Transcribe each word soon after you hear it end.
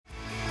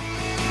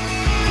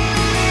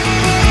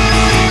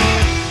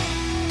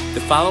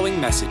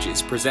following message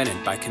is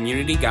presented by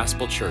Community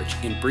Gospel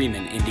Church in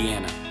Bremen,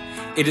 Indiana.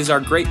 It is our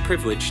great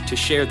privilege to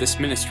share this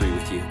ministry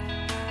with you.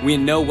 We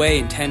in no way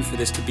intend for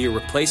this to be a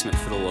replacement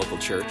for the local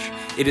church.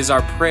 It is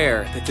our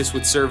prayer that this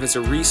would serve as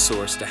a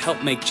resource to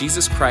help make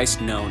Jesus Christ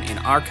known in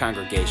our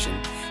congregation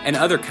and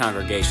other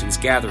congregations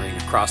gathering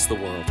across the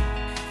world.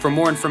 For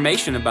more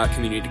information about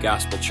Community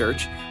Gospel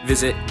Church,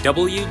 visit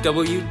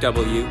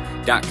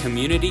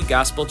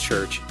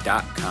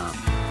www.communitygospelchurch.com.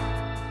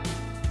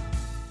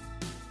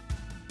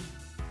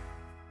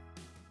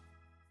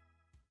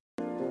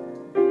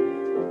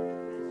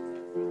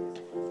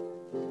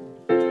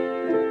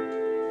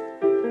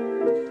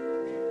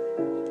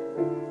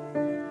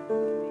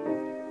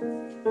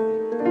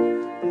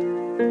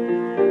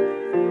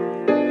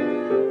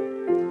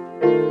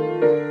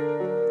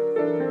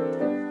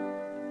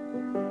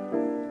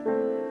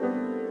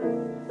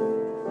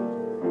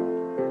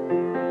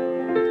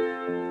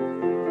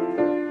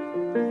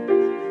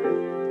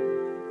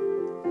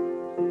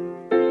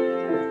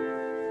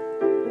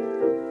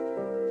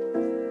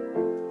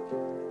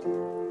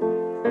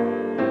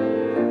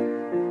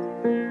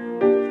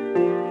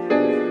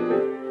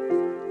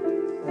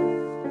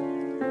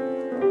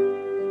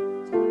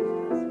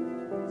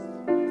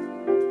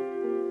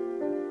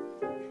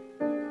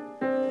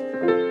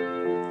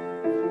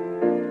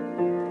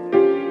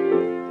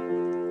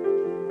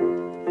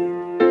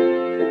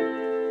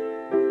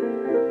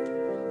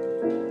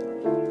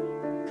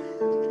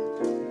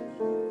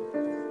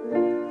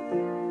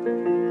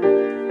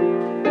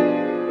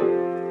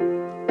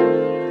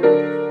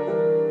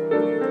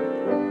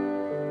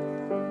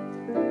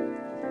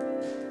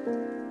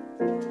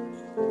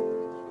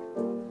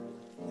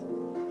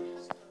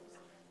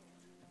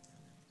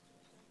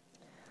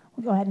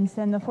 Go ahead and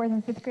send the 4th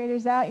and 5th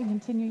graders out. You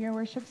continue your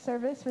worship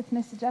service with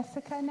Miss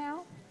Jessica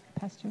now.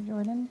 Pastor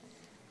Jordan,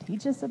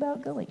 teach us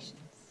about Galatians.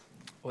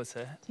 What's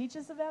that? Teach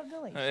us about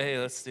Galatians. Hey,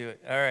 let's do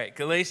it. All right,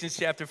 Galatians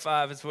chapter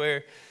 5 is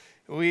where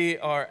we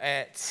are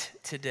at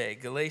today.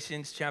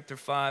 Galatians chapter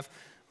 5.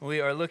 We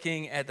are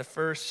looking at the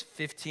first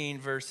 15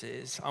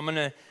 verses. I'm going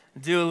to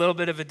do a little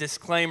bit of a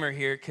disclaimer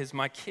here because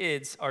my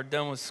kids are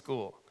done with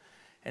school.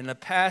 And the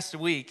past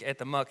week at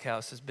the Muck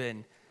House has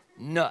been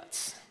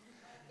nuts.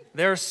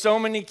 There are so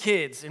many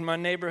kids in my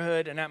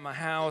neighborhood and at my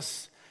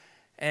house,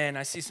 and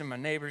I see some of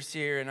my neighbors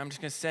here, and I'm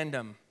just going to send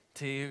them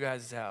to you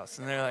guys' house.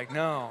 And they're like,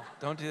 no,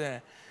 don't do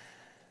that.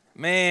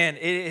 Man,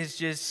 it is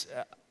just,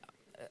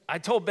 I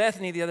told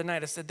Bethany the other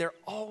night, I said, they're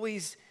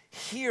always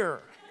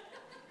here.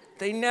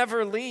 They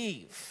never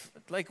leave.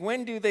 Like,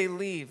 when do they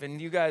leave?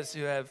 And you guys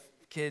who have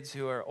kids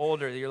who are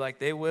older, you're like,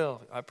 they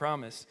will, I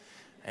promise.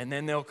 And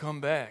then they'll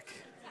come back.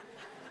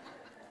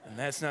 And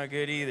that's not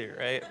good either,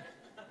 right?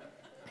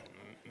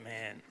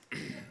 Man.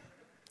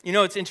 You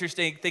know, it's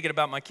interesting thinking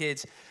about my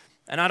kids,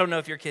 and I don't know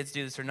if your kids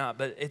do this or not,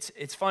 but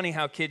it's funny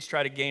how kids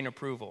try to gain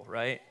approval,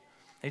 right?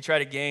 They try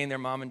to gain their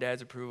mom and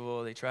dad's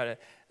approval. They try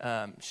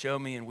to show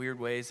me in weird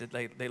ways that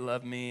they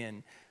love me,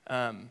 and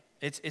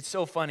it's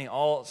so funny.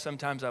 All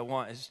sometimes I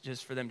want is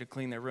just for them to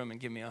clean their room and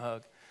give me a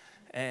hug,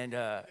 and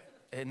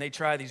they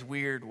try these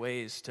weird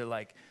ways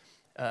to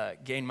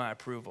gain my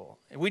approval.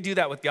 And we do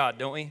that with God,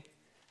 don't we?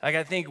 Like,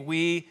 I think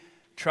we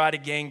try to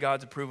gain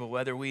God's approval,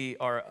 whether we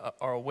are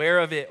aware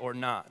of it or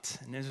not.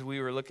 And as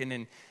we were looking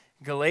in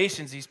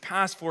Galatians, these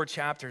past 4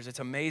 chapters, it's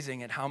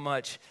amazing at how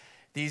much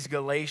these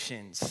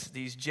Galatians,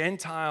 these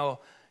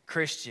Gentile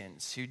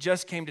Christians who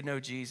just came to know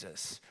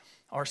Jesus,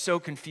 are so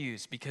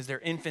confused because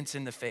they're infants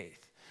in the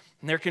faith.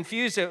 And they're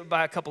confused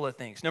by a couple of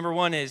things. Number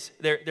one is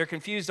they're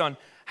confused on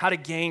how to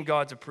gain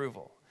God's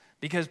approval.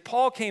 Because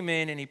Paul came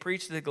in and he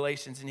preached to the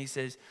Galatians and he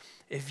says,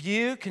 if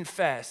you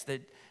confess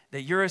that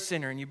you're a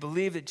sinner and you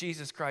believe that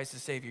Jesus Christ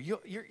is Savior, you'll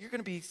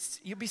be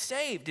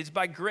saved. It's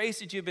by grace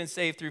that you've been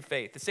saved through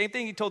faith. The same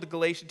thing he told the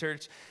Galatian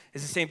church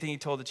is the same thing he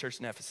told the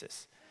church in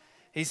Ephesus.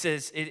 He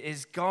says, it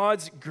is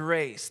God's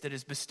grace that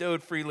is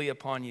bestowed freely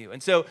upon you.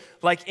 And so,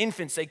 like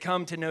infants, they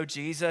come to know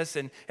Jesus,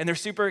 and they're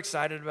super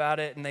excited about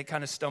it, and they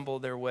kind of stumble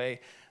their way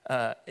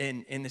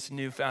in this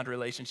newfound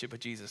relationship with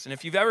Jesus. And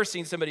if you've ever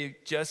seen somebody who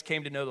just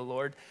came to know the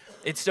Lord,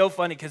 it's so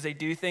funny because they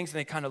do things, and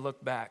they kind of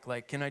look back,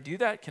 like, can I do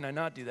that? Can I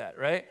not do that,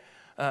 right?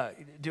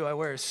 Do I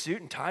wear a suit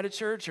and tie to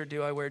church, or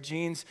do I wear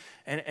jeans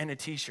and a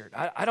t-shirt?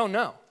 I don't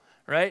know,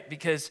 right?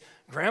 Because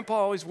grandpa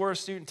always wore a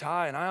suit and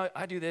tie, and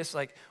I do this.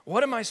 Like,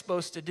 what am I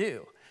supposed to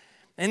do?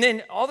 And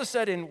then all of a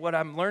sudden, what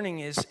I'm learning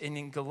is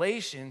in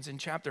Galatians, in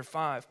chapter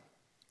 5,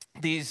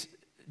 these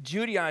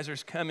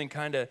Judaizers come and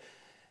kind of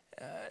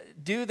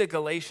do the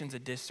Galatians a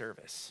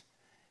disservice.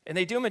 And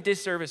they do them a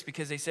disservice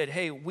because they said,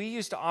 hey, we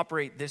used to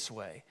operate this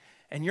way,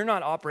 and you're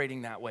not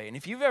operating that way. And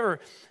if you've ever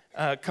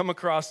come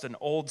across an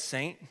old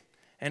saint,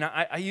 and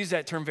I use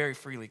that term very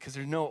freely because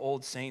there's no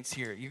old saints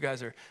here. You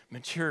guys are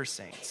mature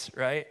saints,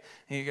 right?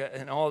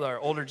 And all our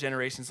older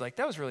generations like,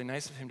 that was really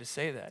nice of him to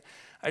say that.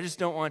 I just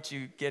don't want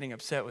you getting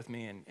upset with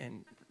me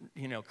and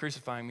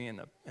crucifying me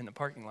in the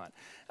parking lot.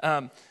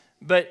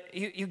 But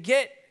you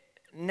get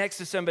next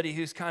to somebody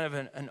who's kind of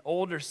an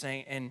older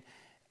saint,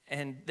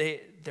 and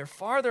they're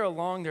farther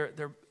along.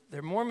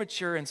 they're more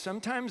mature, and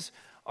sometimes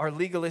our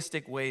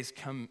legalistic ways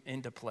come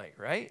into play,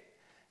 right?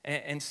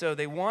 And so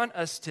they want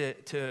us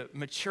to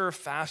mature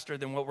faster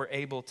than what we're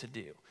able to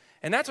do.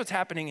 And that's what's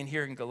happening in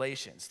here in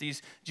Galatians.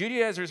 These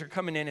Judaizers are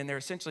coming in and they're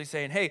essentially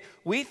saying, hey,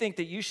 we think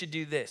that you should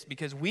do this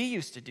because we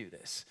used to do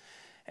this.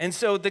 And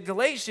so the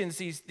Galatians,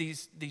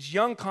 these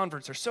young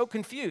converts are so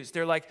confused.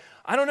 They're like,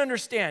 I don't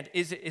understand.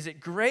 Is it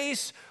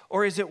grace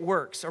or is it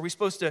works? Are we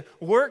supposed to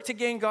work to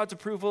gain God's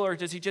approval, or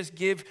does he just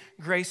give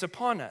grace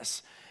upon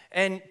us?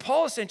 And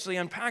Paul essentially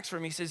unpacks for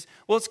him. He says,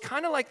 well, it's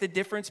kind of like the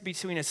difference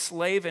between a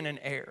slave and an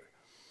heir.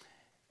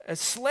 A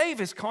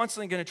slave is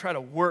constantly going to try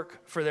to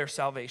work for their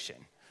salvation.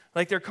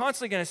 Like they're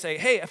constantly going to say,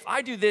 hey, if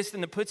I do this,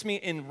 then it puts me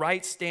in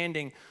right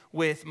standing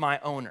with my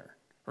owner,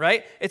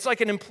 right? It's like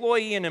an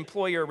employee and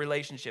employer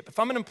relationship. If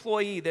I'm an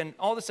employee, then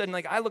all of a sudden,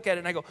 like I look at it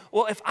and I go,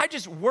 well, if I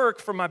just work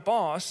for my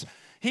boss,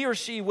 he or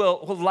she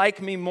will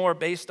like me more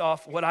based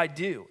off what I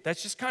do.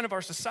 That's just kind of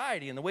our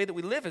society and the way that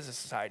we live as a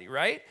society,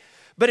 right?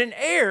 But an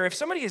heir, if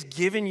somebody has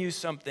given you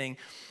something,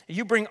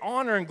 you bring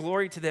honor and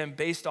glory to them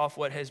based off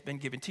what has been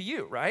given to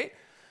you, right?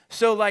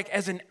 So like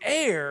as an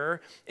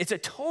heir, it's a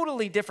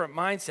totally different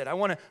mindset. I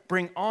want to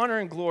bring honor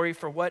and glory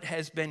for what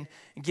has been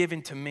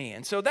given to me.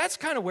 And so that's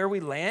kind of where we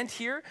land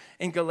here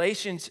in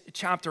Galatians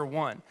chapter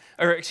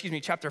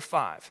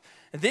 5.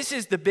 This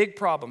is the big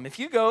problem. If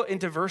you go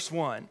into verse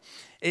 1,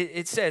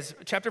 it says,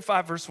 chapter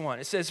 5, verse 1,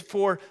 it says,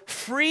 for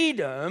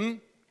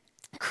freedom,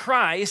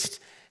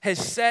 Christ has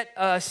set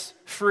us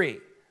free.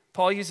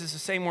 Paul uses the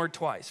same word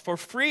twice. For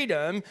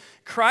freedom,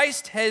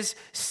 Christ has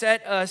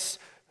set us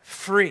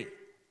free.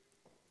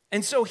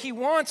 And so he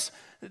wants,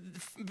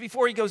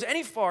 before he goes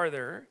any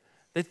farther,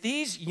 that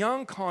these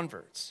young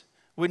converts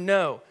would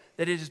know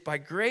that it is by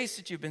grace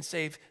that you've been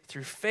saved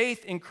through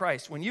faith in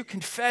Christ. When you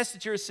confess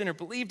that you're a sinner,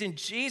 believed in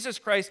Jesus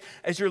Christ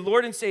as your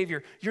Lord and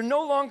Savior, you're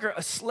no longer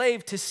a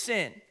slave to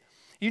sin.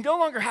 You no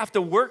longer have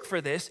to work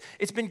for this.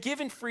 It's been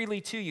given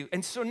freely to you.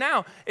 And so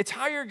now it's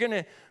how you're going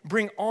to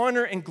bring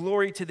honor and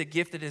glory to the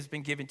gift that has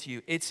been given to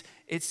you. It's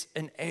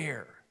an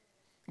heir.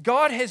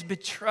 God has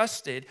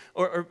betrusted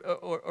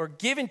or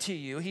given to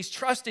you, he's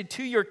trusted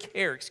to your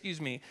care,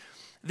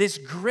 this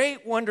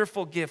great,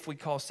 wonderful gift we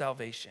call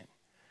salvation.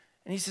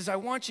 And he says, I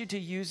want you to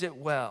use it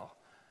well.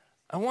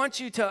 I want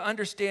you to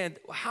understand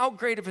how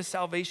great of a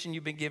salvation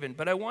you've been given,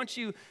 but I want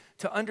you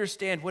to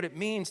understand what it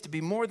means to be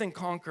more than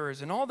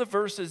conquerors, and all the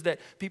verses that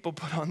people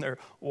put on their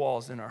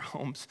walls in our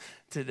homes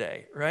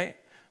today, right?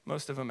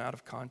 Most of them out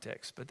of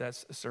context, but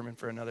that's a sermon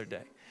for another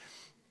day.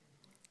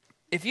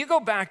 If you go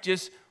back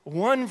just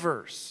one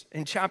verse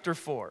in chapter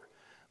 4,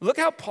 look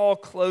how Paul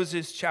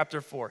closes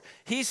chapter 4.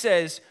 He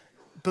says,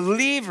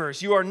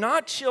 believers, you are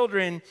not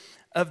children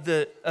of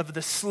the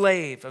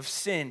slave of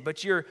sin,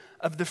 but you're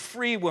of the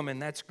free woman,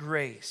 that's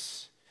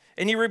grace.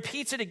 And he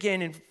repeats it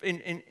again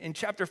in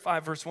chapter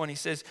 5, verse 1. He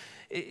says,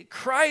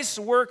 Christ's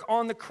work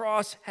on the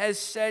cross has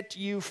set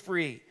you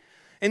free.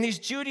 And these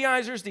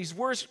Judaizers, these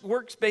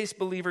works-based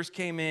believers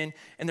came in,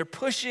 and they're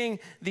pushing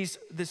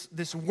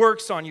this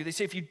works on you. They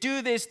say, if you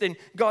do this, then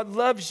God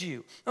loves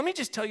you. Let me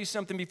just tell you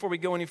something before we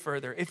go any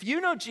further. If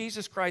you know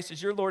Jesus Christ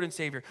as your Lord and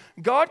Savior,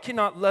 God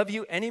cannot love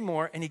you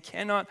anymore, and he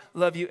cannot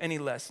love you any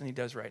less than he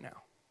does right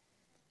now.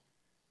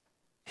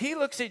 He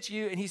looks at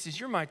you, and he says,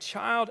 you're my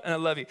child, and I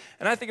love you.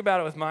 And I think about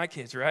it with my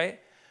kids, right?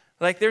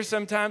 Like there's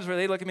some times where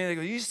they look at me and they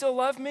go, you still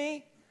love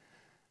me?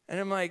 And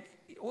I'm like,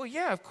 well,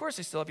 yeah, of course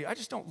I still love you. I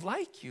just don't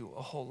like you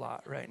a whole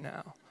lot right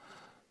now.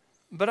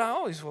 But I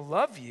always will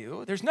love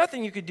you. There's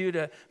nothing you could do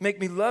to make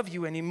me love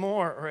you any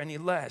more or any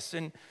less.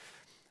 And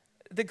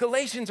the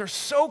Galatians are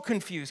so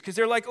confused because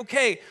they're like,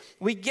 okay,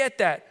 we get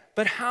that,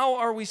 but how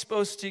are we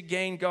supposed to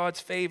gain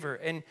God's favor?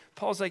 And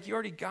Paul's like, you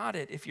already got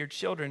it if you're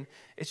children.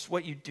 It's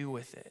what you do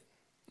with it.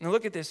 Now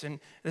look at this in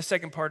the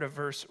second part of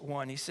verse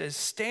 1. He says,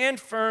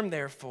 stand firm,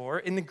 therefore,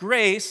 in the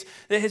grace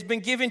that has been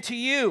given to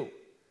you.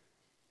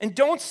 And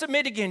don't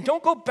submit again.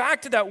 Don't go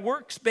back to that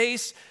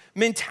works-based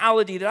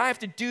mentality that I have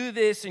to do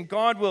this and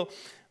God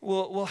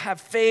will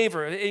have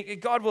favor.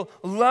 God will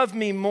love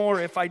me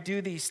more if I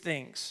do these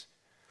things.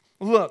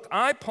 Look,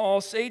 I, Paul,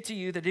 say to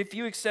you that if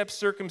you accept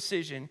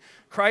circumcision,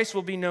 Christ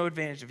will be no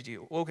advantage of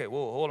you. Okay,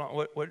 well, hold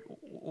on.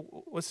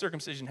 What's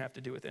circumcision have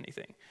to do with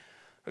anything?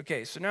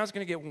 Okay, so now it's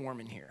going to get warm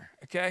in here,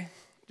 okay?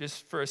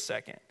 Just for a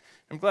second.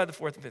 I'm glad the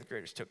 4th and 5th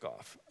graders took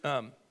off.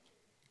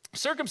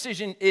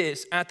 Circumcision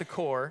is, at the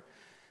core,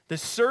 the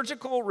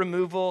surgical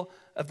removal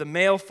of the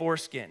male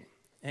foreskin.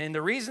 And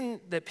the reason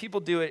that people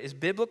do it is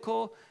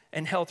biblical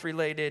and health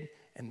related,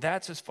 and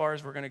that's as far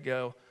as we're going to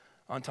go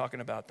on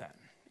talking about that.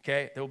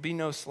 Okay? There will be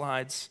no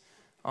slides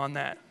on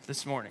that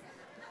this morning.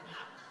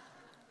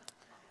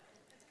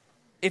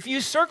 If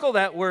you circle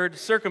that word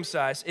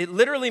circumcise, it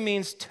literally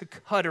means to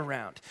cut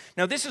around.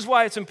 Now, this is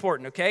why it's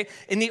important, okay?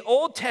 In the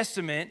Old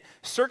Testament,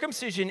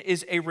 circumcision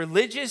is a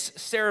religious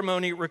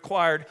ceremony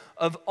required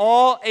of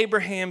all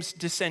Abraham's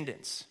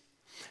descendants.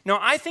 Now,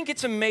 I think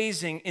it's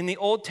amazing in the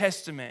Old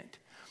Testament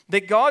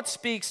that God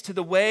speaks to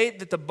the way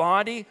that the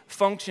body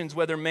functions,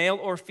 whether male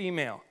or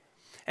female.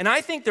 And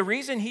I think the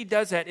reason he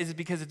does that is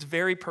because it's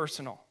very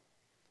personal.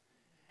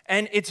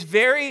 And it's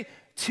very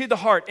to the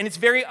heart, and it's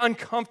very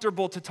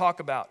uncomfortable to talk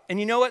about. And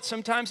you know what?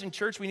 Sometimes in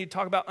church we need to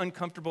talk about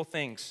uncomfortable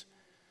things,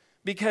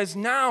 because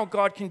now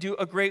God can do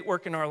a great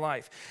work in our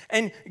life.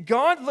 And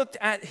God looked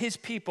at his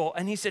people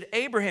and he said,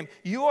 Abraham,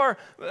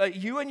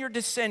 you and your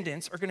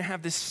descendants are going to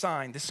have this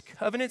sign, this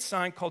covenant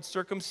sign called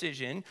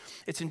circumcision.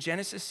 It's in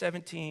Genesis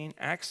 17,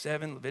 Acts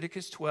 7,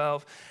 Leviticus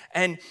 12.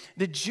 And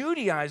the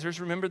Judaizers,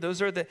 remember,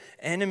 those are the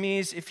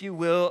enemies, if you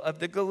will, of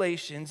the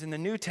Galatians in the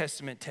New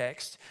Testament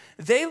text.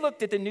 They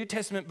looked at the New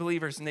Testament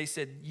believers and they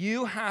said,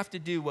 you have to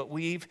do what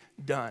we've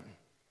done.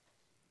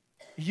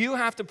 You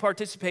have to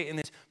participate in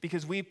this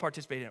because we've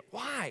participated in it.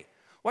 Why?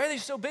 Why are they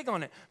so big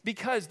on it?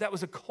 Because that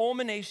was a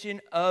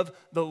culmination of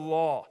the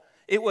law.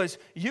 It was,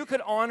 you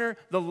could honor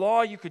the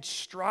law, you could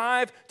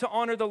strive to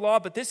honor the law,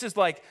 but this is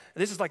like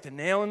the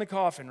nail in the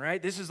coffin,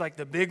 right? This is like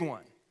the big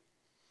one.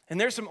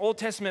 And there's some Old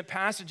Testament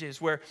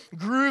passages where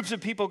groups of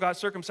people got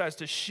circumcised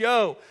to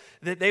show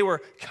that they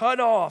were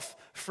cut off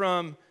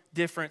from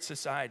different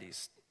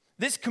societies.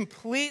 This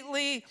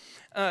completely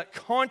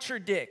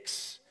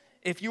contradicts,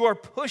 if you are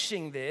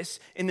pushing this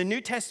in the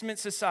New Testament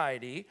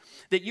society,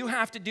 that you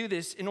have to do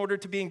this in order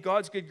to be in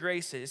God's good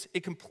graces,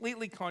 it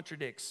completely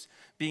contradicts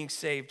being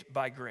saved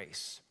by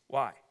grace.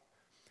 Why?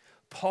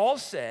 Paul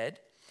said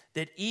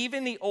that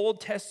even the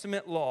Old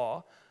Testament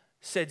law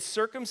said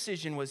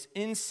circumcision was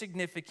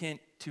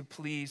insignificant to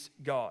please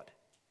God.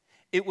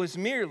 It was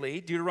merely,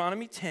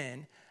 Deuteronomy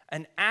 10,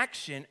 an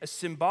action, a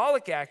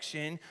symbolic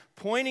action,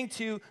 pointing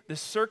to the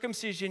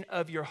circumcision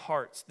of your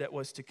hearts that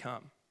was to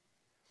come.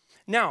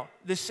 Now,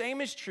 the same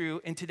is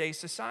true in today's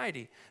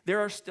society. There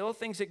are still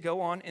things that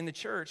go on in the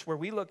church where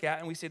we look at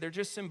and we say they're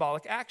just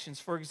symbolic actions.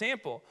 For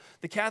example,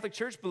 the Catholic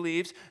Church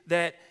believes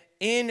that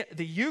in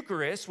the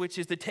Eucharist, which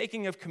is the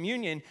taking of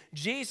communion,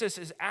 Jesus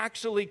is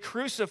actually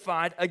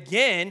crucified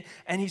again,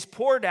 and he's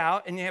poured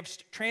out, and you have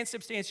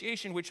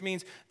transubstantiation, which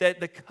means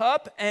that the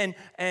cup and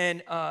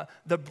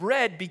the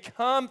bread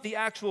become the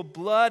actual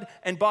blood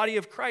and body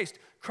of Christ.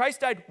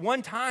 Christ died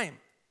one time,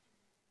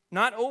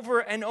 not over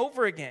and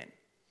over again.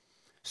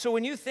 So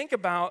when you think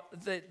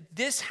about that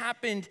this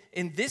happened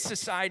in this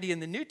society in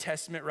the New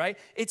Testament, right,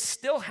 it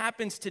still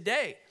happens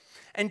today.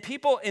 And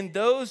people in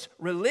those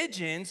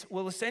religions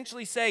will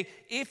essentially say,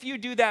 if you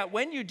do that,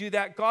 when you do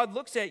that, God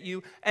looks at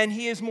you and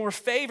he is more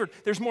favored.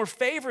 There's more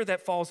favor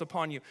that falls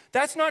upon you.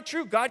 That's not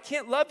true. God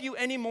can't love you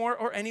any more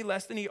or any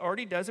less than he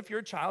already does if you're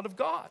a child of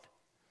God.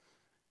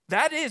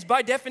 That is,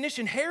 by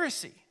definition,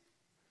 heresy.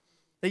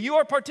 That you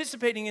are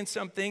participating in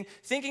something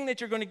thinking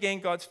that you're going to gain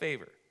God's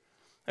favor.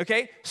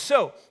 Okay,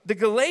 so the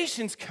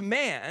Galatians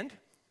command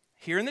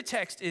here in the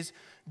text is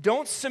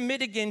don't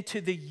submit again to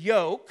the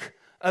yoke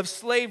of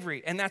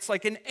slavery. And that's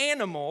like an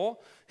animal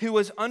who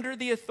was under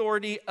the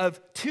authority of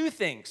two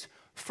things.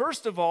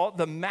 First of all,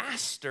 the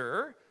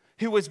master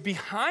who was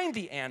behind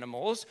the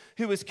animals,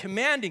 who was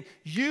commanding,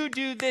 you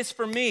do this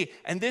for me,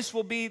 and this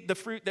will be the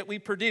fruit that we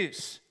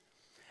produce.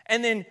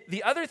 And then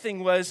the other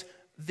thing was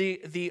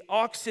the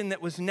oxen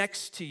that was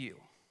next to you.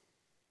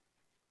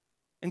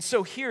 And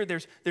so here,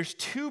 there's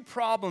two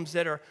problems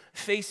that are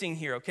facing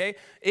here, okay?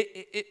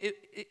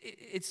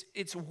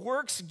 It's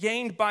works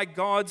gained by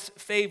God's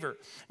favor.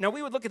 Now,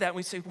 we would look at that and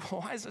we say,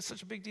 well, why is this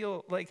such a big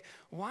deal? Like,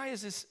 why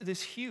is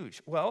this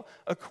huge? Well,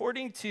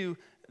 according to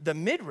the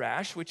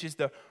Midrash, which is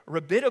the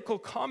rabbinical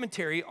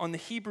commentary on the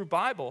Hebrew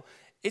Bible,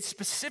 it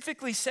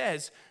specifically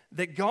says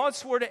that God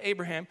swore to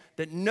Abraham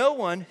that no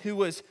one who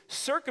was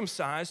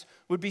circumcised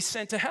would be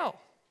sent to hell.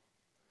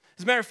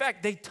 As a matter of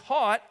fact, they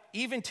taught,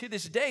 even to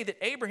this day, that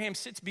Abraham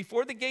sits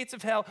before the gates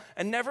of hell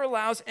and never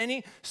allows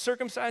any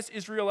circumcised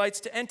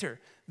Israelites to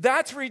enter.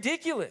 That's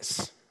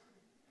ridiculous.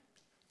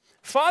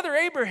 Father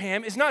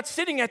Abraham is not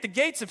sitting at the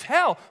gates of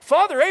hell.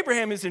 Father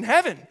Abraham is in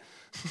heaven.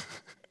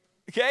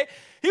 Okay?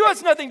 He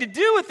wants nothing to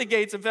do with the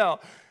gates of hell.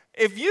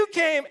 If you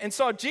came and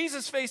saw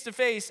Jesus face to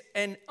face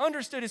and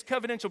understood his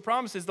covenantal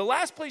promises, the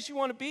last place you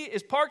want to be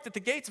is parked at the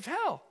gates of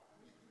hell.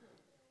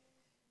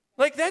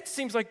 Like, that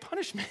seems like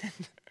punishment.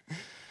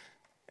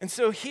 And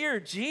so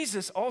here,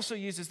 Jesus also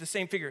uses the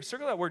same figure.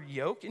 Circle that word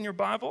yoke in your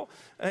Bible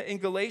in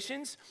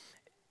Galatians.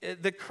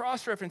 The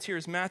cross-reference here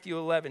is Matthew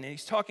 11, and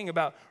he's talking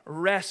about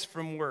rest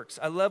from works.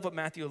 I love what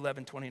Matthew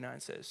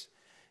 11:29 says.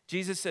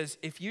 Jesus says,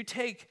 if you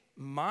take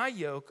my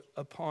yoke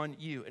upon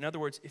you, in other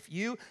words, if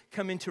you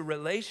come into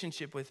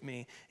relationship with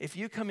me, if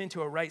you come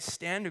into a right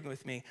standing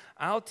with me,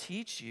 I'll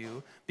teach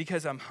you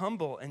because I'm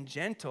humble and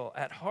gentle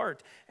at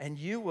heart, and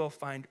you will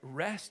find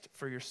rest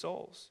for your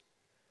souls.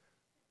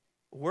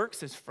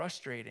 Works is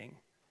frustrating.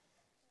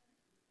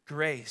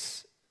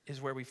 Grace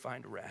is where we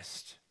find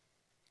rest.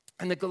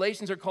 And the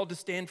Galatians are called to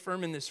stand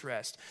firm in this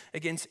rest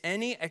against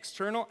any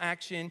external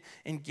action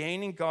in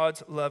gaining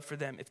God's love for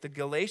them. If the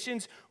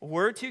Galatians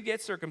were to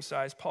get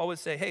circumcised, Paul would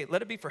say, hey,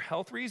 let it be for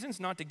health reasons,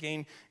 not to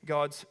gain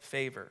God's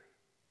favor.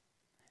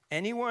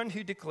 Anyone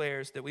who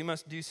declares that we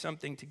must do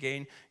something to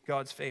gain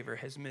God's favor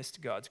has missed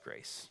God's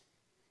grace.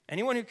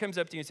 Anyone who comes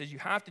up to you and says, you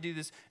have to do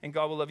this and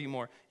God will love you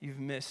more, you've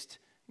missed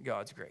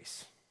God's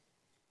grace.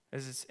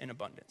 As it's in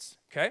abundance,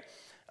 okay?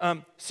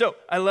 So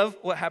I love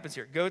what happens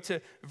here. Go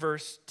to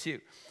verse 2.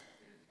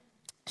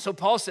 So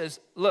Paul says,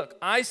 look,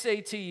 I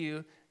say to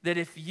you that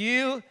if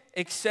you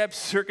accept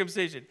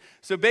circumcision.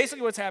 So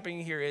basically what's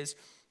happening here is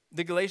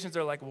the Galatians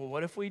are like, well,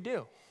 what if we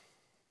do?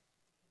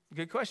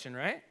 Good question,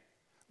 right?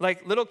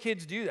 Like little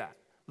kids do that.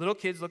 Little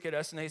kids look at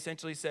us and they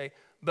essentially say,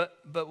 but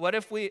what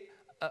if we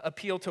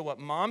appeal to what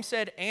mom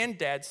said and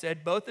dad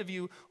said? Both of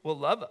you will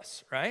love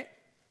us, right?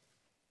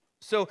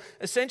 So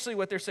essentially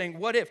what they're saying,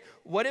 what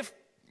if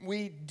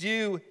we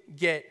do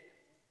get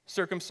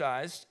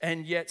circumcised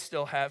and yet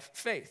still have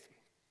faith?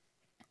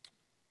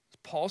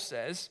 Paul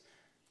says,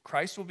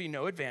 Christ will be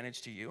no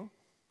advantage to you.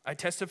 I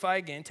testify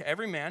again to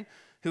every man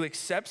who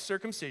accepts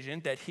circumcision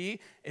that he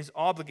is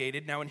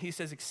obligated. Now when he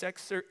says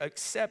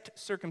accept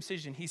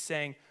circumcision, he's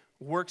saying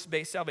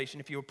works-based salvation.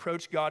 If you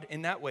approach God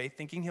in that way,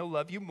 thinking he'll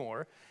love you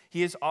more,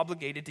 he is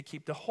obligated to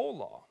keep the whole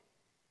law.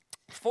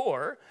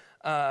 For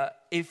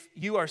if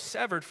you are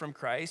severed from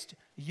Christ,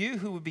 you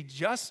who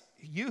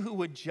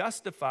would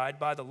justified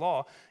by the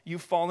law,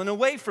 you've fallen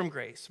away from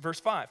grace. Verse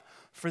 5,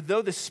 for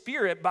though the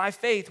Spirit, by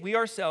faith, we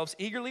ourselves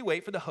eagerly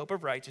wait for the hope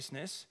of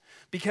righteousness,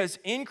 because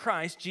in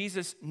Christ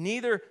Jesus,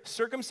 neither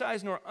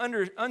circumcised nor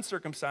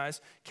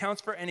uncircumcised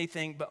counts for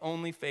anything, but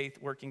only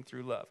faith working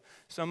through love.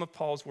 Some of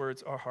Paul's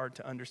words are hard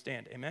to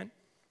understand. Amen?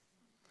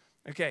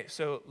 Okay,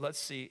 so let's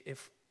see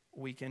if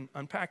we can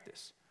unpack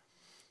this.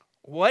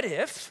 What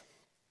if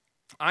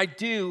I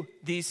do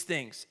these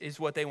things, is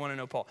what they want to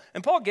know, Paul.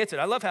 And Paul gets it.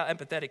 I love how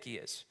empathetic he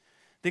is.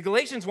 The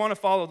Galatians want to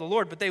follow the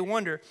Lord, but they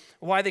wonder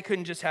why they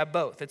couldn't just have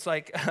both. It's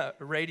like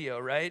Radio,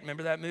 right?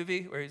 Remember that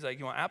movie where he's like,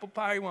 you want apple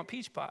pie or you want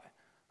peach pie?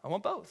 I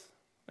want both.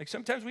 Like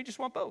sometimes we just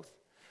want both.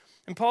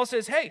 And Paul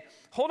says, hey,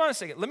 hold on a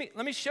second.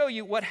 Let me show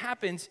you what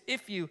happens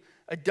if you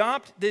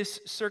adopt this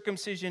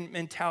circumcision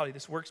mentality,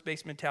 this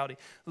works-based mentality.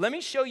 Let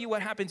me show you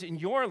what happens in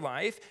your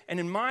life and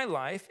in my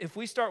life if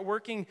we start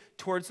working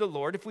towards the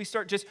Lord, if we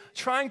start just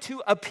trying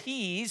to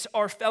appease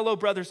our fellow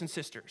brothers and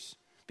sisters.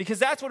 Because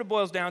that's what it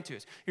boils down to.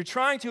 Is you're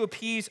trying to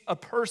appease a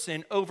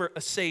person over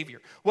a Savior.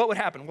 What would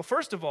happen? Well,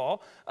 first of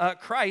all,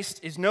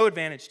 Christ is no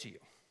advantage to you.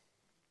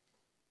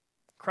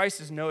 Christ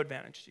is no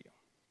advantage to you.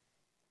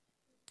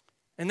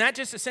 And that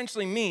just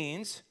essentially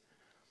means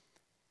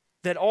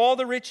that all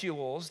the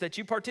rituals that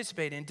you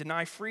participate in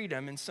deny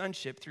freedom and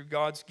sonship through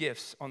God's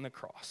gifts on the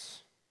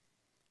cross.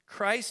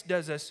 Christ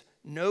does us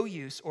no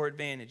use or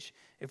advantage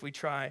if we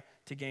try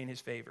to gain his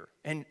favor.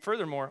 And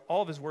furthermore,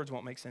 all of his words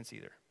won't make sense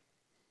either,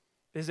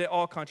 because they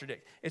all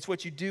contradict. It's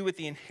what you do with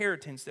the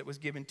inheritance that was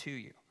given to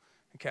you,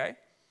 okay?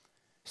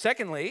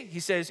 Secondly, he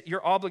says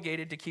you're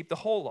obligated to keep the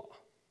whole law,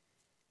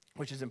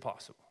 which is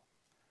impossible.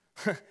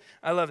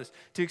 I love this.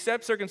 To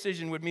accept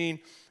circumcision would mean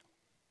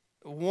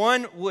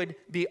one would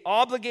be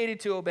obligated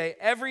to obey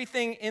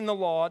everything in the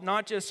law,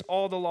 not just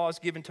all the laws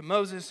given to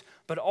Moses,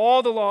 but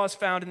all the laws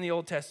found in the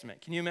Old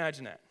Testament. Can you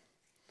imagine that?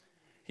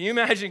 Can you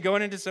imagine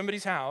going into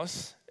somebody's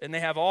house and they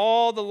have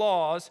all the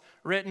laws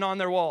written on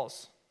their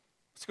walls?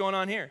 What's going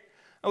on here?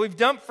 We've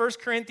dumped 1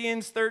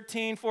 Corinthians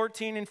 13,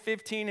 14, and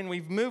 15, and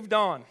we've moved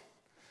on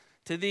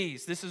to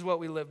these. This is what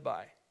we live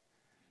by.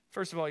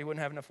 First of all, you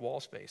wouldn't have enough wall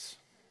space.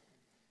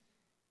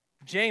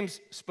 James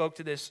spoke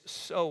to this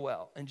so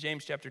well in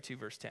James chapter 2,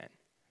 verse 10.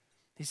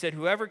 He said,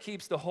 whoever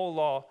keeps the whole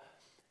law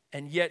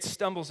and yet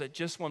stumbles at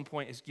just one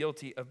point is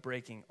guilty of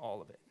breaking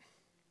all of it.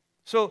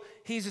 So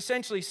he's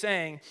essentially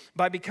saying,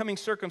 by becoming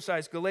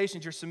circumcised,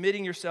 Galatians, you're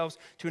submitting yourselves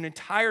to an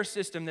entire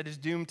system that is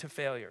doomed to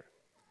failure.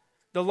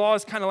 The law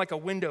is kind of like a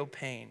window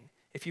pane.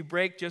 If you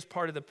break just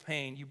part of the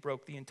pane, you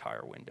broke the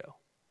entire window.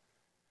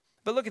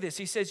 But look at this.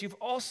 He says, you've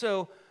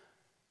also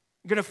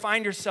going to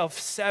find yourself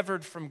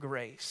severed from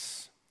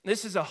grace.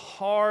 This is a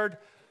hard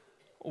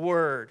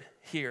word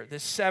here,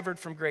 this severed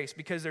from grace,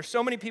 because there's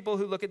so many people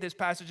who look at this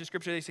passage of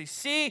Scripture, they say,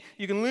 see,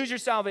 you can lose your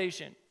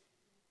salvation.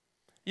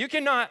 You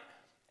cannot,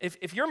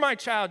 if you're my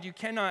child, you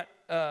cannot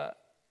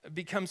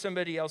become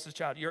somebody else's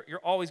child.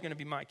 You're always going to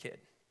be my kid,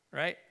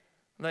 right?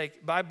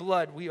 Like by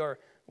blood, we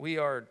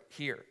are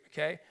here,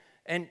 okay?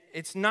 And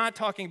it's not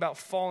talking about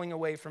falling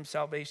away from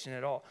salvation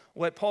at all.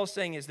 What Paul's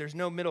saying is there's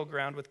no middle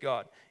ground with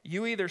God.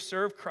 You either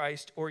serve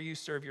Christ or you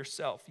serve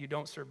yourself. You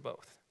don't serve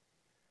both.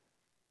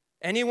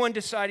 Anyone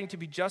deciding to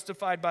be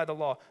justified by the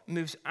law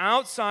moves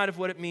outside of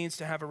what it means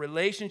to have a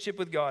relationship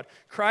with God.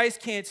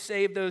 Christ can't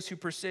save those who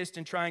persist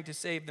in trying to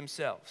save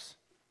themselves.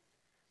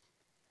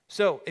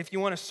 So if you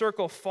want to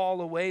circle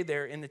fall away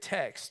there in the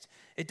text,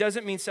 it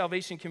doesn't mean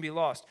salvation can be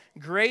lost.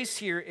 Grace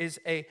here is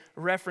a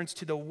reference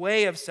to the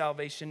way of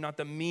salvation, not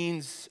the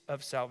means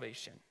of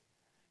salvation.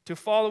 To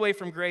fall away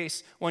from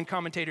grace, one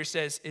commentator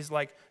says, is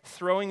like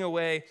throwing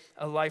away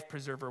a life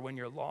preserver when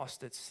you're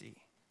lost at sea.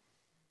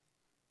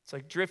 It's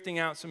like drifting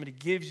out. Somebody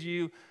gives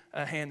you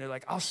a hand. They're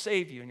like, I'll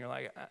save you. And you're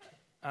like,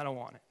 I don't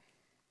want it.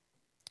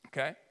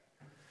 Okay?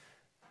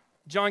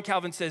 John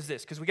Calvin says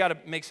this, because we got to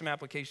make some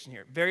application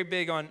here. Very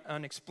big on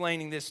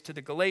explaining this to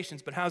the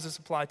Galatians, but how does this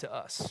apply to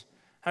us?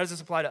 How does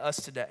this apply to us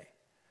today?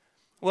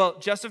 Well,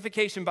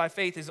 justification by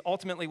faith is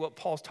ultimately what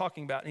Paul's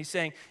talking about. And he's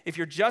saying, if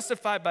you're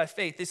justified by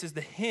faith, this is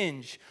the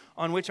hinge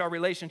on which our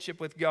relationship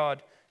with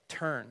God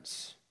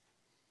turns.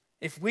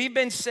 If we've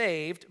been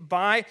saved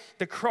by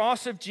the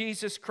cross of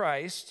Jesus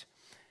Christ,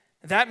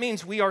 that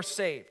means we are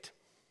saved.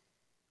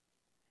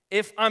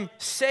 If I'm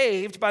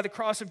saved by the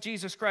cross of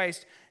Jesus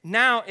Christ,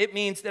 now it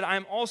means that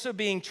I'm also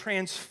being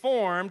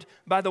transformed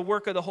by the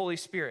work of the Holy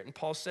Spirit. And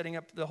Paul's setting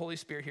up the Holy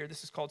Spirit here.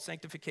 This is called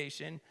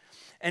sanctification.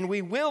 And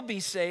we will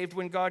be saved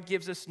when God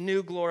gives us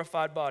new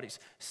glorified bodies.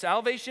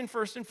 Salvation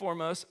first and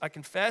foremost. I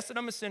confess that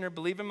I'm a sinner,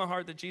 believe in my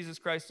heart that Jesus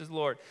Christ is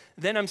Lord.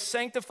 Then I'm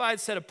sanctified,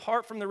 set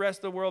apart from the rest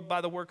of the world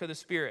by the work of the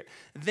Spirit.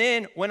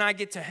 Then when I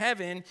get to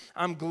heaven,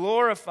 I'm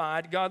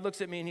glorified. God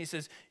looks at me and he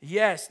says,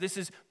 yes, this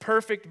is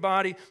perfect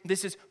body.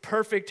 This is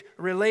perfect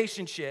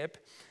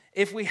relationship.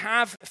 If we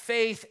have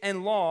faith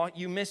and law,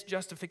 you miss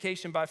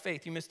justification by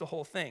faith. You miss the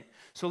whole thing.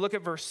 So look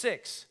at verse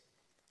 6.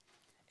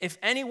 If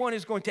anyone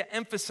is going to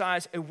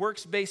emphasize a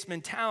works-based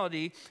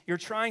mentality, you're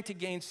trying to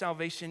gain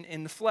salvation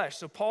in the flesh.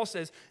 So Paul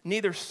says,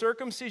 neither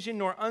circumcision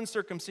nor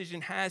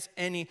uncircumcision has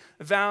any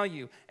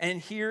value.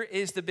 And here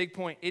is the big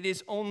point. It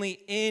is only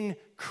in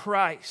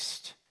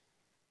Christ.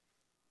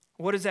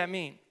 What does that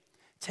mean?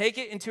 Take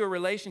it into a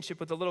relationship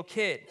with a little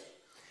kid.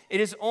 It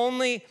is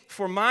only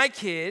for my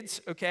kids,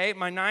 okay,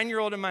 my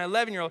 9-year-old and my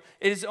 11-year-old,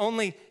 it is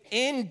only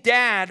in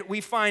Dad we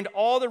find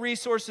all the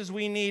resources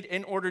we need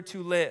in order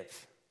to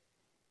live.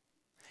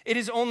 It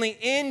is only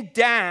in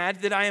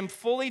Dad that I am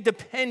fully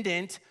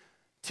dependent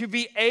to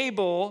be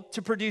able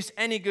to produce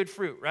any good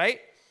fruit,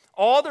 right?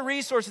 All the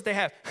resources they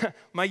have.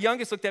 My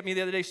youngest looked at me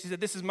the other day. She said,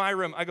 this is my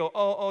room. I go,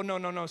 oh,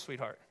 no,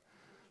 sweetheart.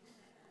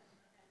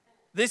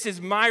 This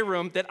is my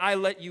room that I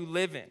let you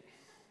live in,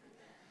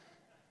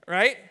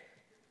 right?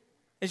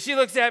 And she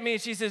looks at me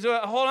and she says,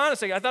 well, hold on a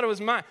second. I thought it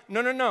was mine.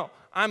 No.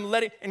 I'm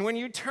letting, and when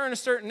you turn a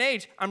certain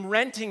age, I'm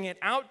renting it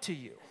out to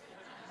you.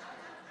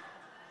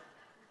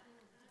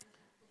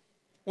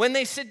 When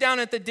they sit down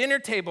at the dinner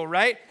table,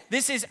 right?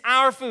 This is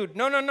our food.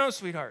 No,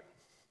 sweetheart.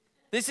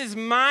 This is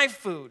my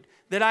food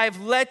that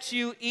I've let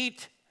you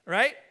eat,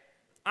 right?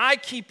 I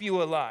keep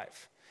you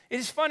alive. It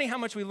is funny how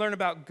much we learn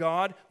about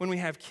God when we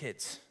have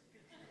kids.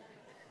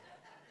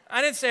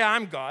 I didn't say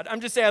I'm God.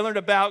 I'm just saying I learned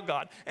about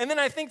God. And then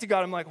I think to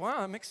God, I'm like,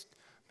 wow, that makes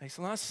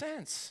a lot of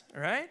sense,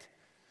 right?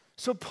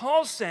 So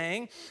Paul's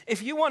saying,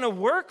 if you want to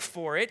work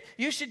for it,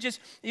 you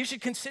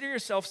should consider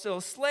yourself still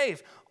a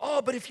slave.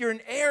 Oh, but if you're an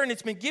heir and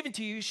it's been given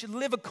to you, you should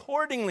live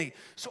accordingly.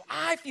 So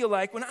I feel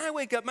like when I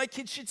wake up, my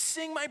kids should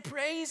sing my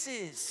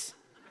praises.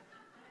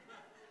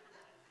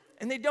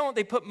 And they don't.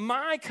 They put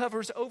my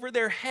covers over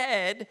their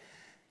head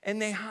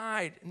and they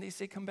hide. And they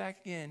say, come back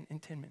again in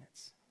 10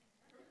 minutes.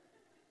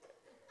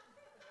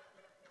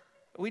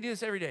 We do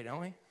this every day,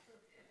 don't we?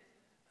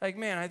 Like,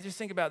 man, I just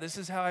think about this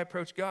is how I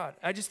approach God.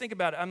 I just think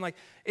about it. I'm like,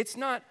 it's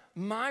not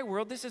my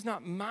world. This is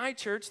not my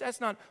church. That's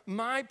not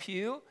my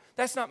pew.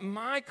 That's not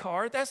my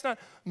car. That's not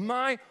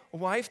my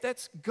wife.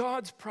 That's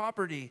God's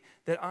property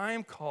that I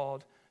am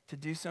called to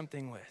do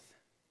something with.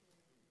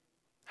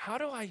 How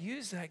do I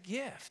use that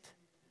gift?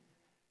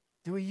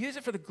 Do we use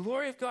it for the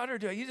glory of God or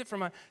do I use it for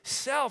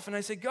myself? And I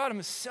say, God, I'm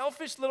a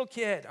selfish little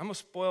kid. I'm a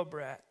spoiled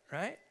brat,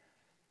 right?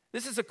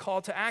 This is a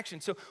call to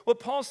action. So what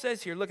Paul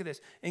says here, look at this.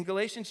 In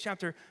Galatians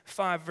chapter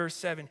 5, verse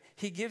 7,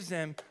 he gives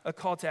them a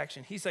call to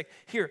action. He's like,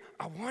 here,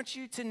 I want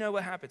you to know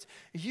what happens.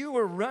 You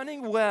are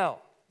running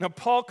well. Now,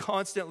 Paul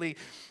constantly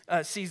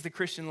sees the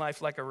Christian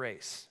life like a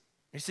race.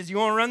 He says, you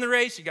want to run the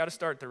race? You got to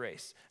start the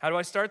race. How do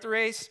I start the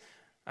race?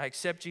 I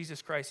accept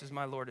Jesus Christ as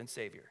my Lord and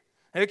Savior.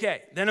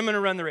 Okay, then I'm going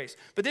to run the race.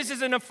 But this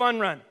isn't a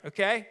fun run,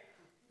 okay?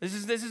 This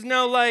is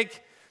no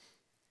like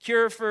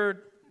cure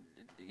for,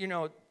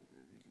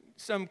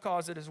 some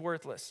cause that is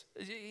worthless.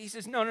 He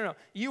says, no.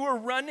 You are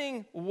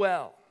running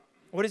well.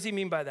 What does he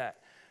mean by that?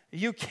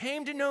 You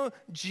came to know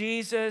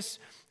Jesus.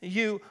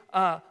 You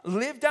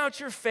lived out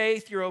your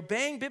faith. You're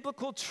obeying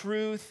biblical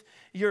truth.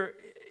 You're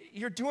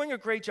doing a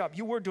great job.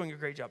 You were doing a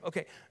great job.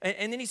 Okay,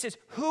 and then he says,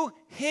 who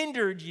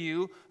hindered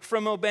you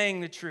from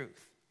obeying the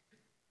truth?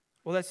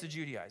 Well, that's the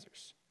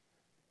Judaizers.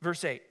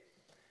 Verse 8.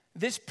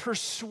 This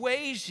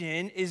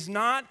persuasion is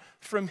not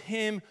from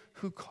him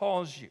who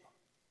calls you.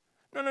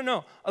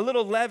 No. A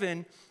little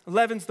leaven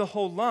leavens the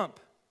whole lump.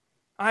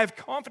 I have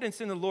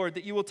confidence in the Lord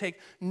that you will take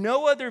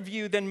no other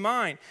view than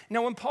mine.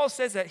 Now, when Paul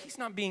says that, he's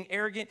not being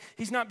arrogant.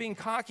 He's not being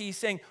cocky. He's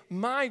saying,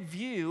 my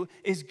view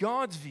is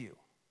God's view.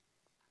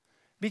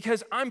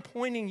 Because I'm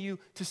pointing you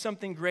to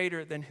something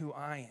greater than who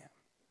I am.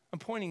 I'm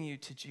pointing you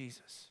to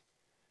Jesus.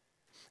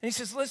 And he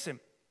says, listen,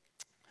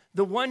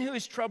 the one who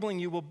is troubling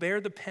you will bear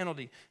the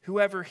penalty,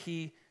 whoever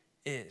he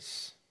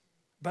is.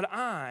 But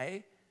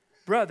I,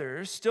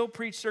 brothers, still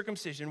preach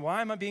circumcision.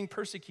 Why am I being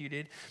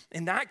persecuted?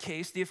 In that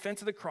case, the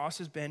offense of the cross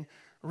has been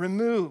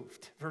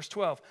removed. Verse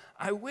 12,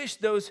 I wish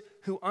those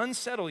who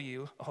unsettle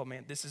you, oh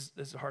man, this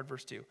is a hard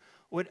verse too,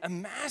 would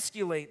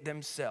emasculate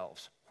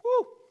themselves.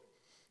 Woo!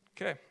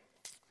 Okay.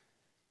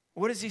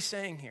 What is he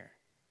saying here?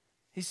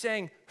 He's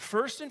saying,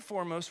 first and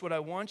foremost, what I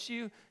want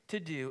you to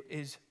do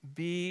is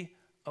be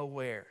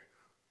aware.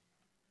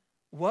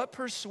 What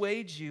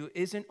persuades you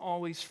isn't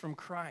always from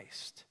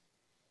Christ.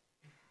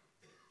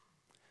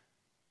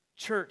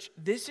 Church,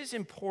 this is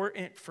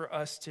important for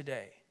us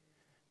today.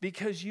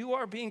 because you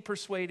are being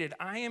persuaded.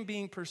 I am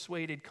being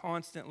persuaded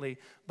constantly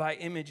by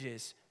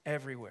images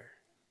everywhere.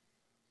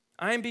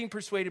 I am being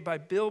persuaded by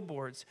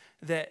billboards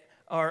that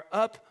are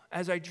up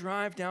as I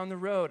drive down the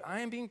road. I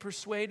am being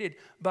persuaded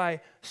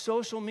by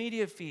social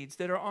media feeds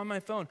that are on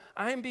my phone.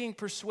 I am being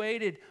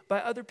persuaded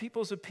by other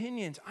people's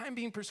opinions. I am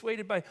being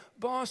persuaded by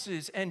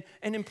bosses and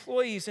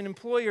employees and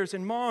employers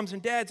and moms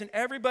and dads, and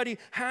everybody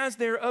has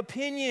their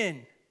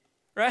opinion,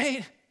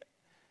 right?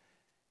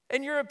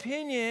 And your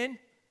opinion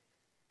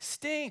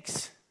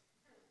stinks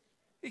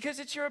because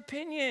it's your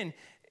opinion.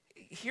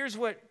 Here's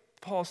what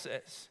Paul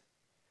says.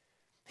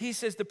 He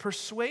says the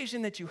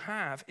persuasion that you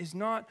have is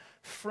not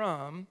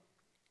from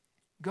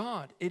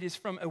God. It is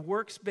from a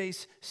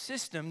works-based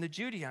system, the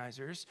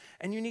Judaizers,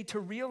 and you need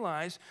to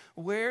realize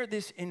where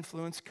this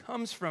influence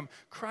comes from.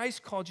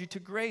 Christ called you to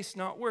grace,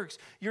 not works.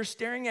 You're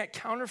staring at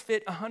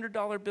counterfeit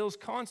 $100 bills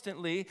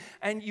constantly,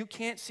 and you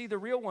can't see the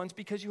real ones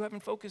because you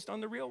haven't focused on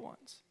the real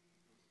ones.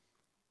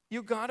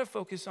 You got to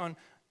focus on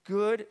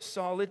good,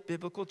 solid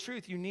biblical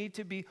truth. You need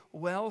to be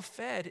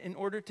well-fed in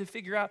order to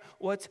figure out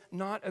what's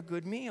not a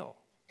good meal.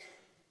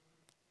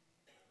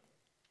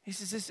 He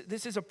says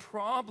this is a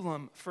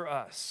problem for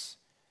us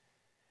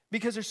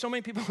because there's so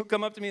many people who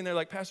come up to me and they're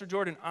like, Pastor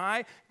Jordan,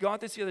 I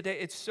got this the other day.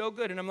 It's so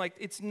good. And I'm like,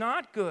 it's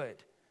not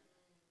good.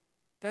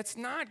 That's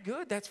not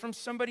good. That's from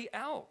somebody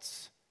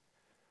else.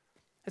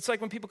 It's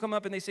like when people come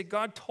up and they say,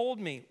 God told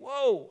me.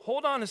 Whoa,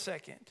 hold on a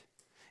second.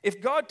 If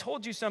God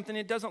told you something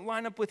and it doesn't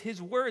line up with his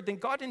word, then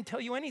God didn't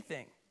tell you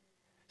anything.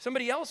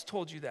 Somebody else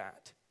told you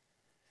that.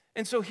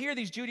 And so here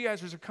these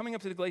Judaizers are coming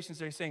up to the Galatians.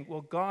 They're saying,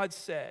 well, God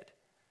said.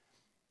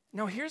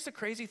 Now, here's the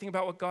crazy thing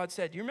about what God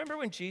said. Do you remember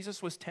when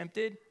Jesus was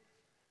tempted,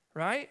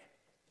 right?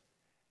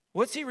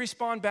 What's he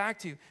respond back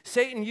to?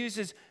 Satan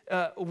uses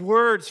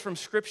words from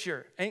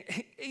Scripture. And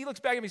he looks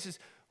back at me and says,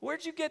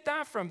 where'd you get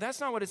that from? That's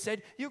not what it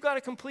said. You got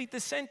to complete the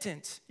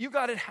sentence. You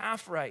got it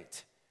half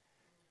right.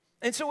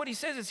 And so what he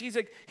says is, he's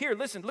like, here,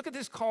 listen, look at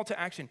this call to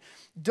action.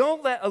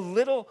 Don't let a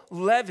little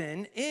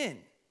leaven in.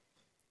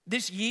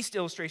 This yeast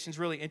illustration is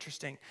really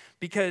interesting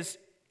because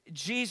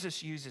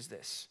Jesus uses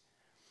this.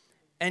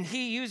 And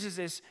he uses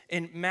this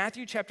in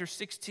Matthew chapter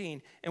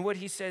 16. And what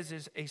he says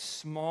is a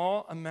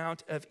small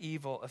amount of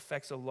evil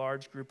affects a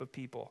large group of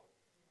people.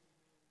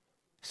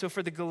 So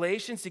for the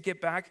Galatians to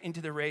get back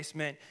into the race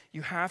meant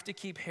you have to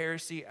keep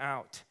heresy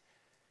out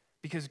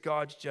because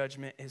God's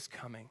judgment is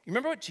coming. You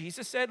remember what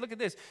Jesus said? Look at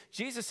this.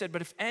 Jesus said,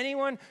 but if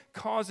anyone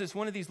causes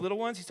one of these little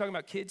ones, he's talking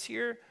about kids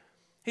here.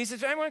 He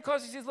says, if anyone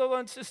causes these little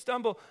ones to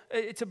stumble,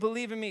 to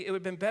believe in me, it would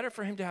have been better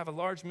for him to have a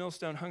large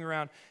millstone hung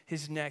around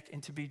his neck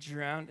and to be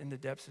drowned in the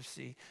depths of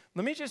sea.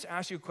 Let me just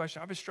ask you a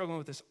question. I've been struggling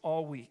with this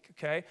all week,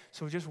 okay?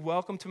 So just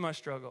welcome to my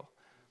struggle.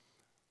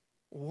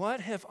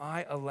 What have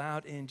I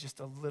allowed in just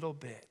a little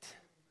bit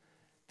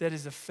that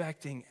is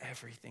affecting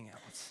everything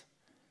else?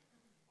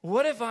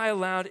 What have I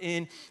allowed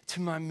in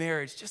to my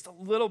marriage? Just a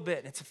little bit,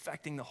 and it's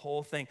affecting the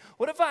whole thing.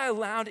 What have I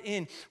allowed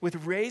in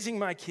with raising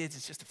my kids?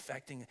 It's just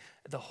affecting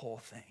the whole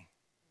thing.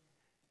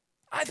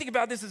 I think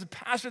about this as a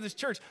pastor of this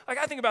church. Like,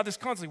 I think about this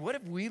constantly. What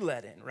have we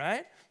let in,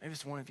 right? Maybe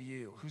it's one of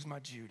you. Who's my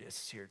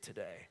Judas here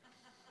today?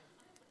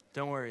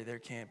 Don't worry, they're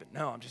camping.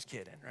 No, I'm just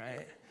kidding,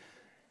 right?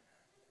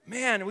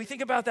 Man, we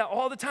think about that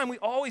all the time. We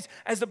always,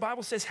 as the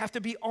Bible says, have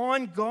to be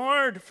on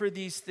guard for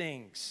these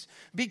things.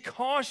 Be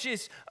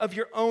cautious of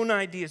your own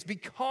ideas. Be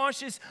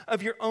cautious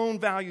of your own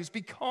values.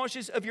 Be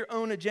cautious of your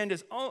own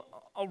agendas.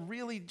 I'll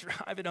really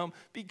drive it home.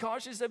 Be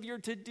cautious of your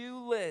to-do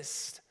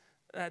list.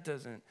 That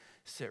doesn't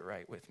sit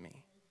right with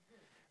me.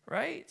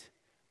 Right?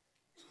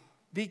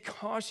 Be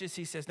cautious,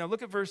 he says. Now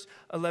look at verse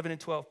 11 and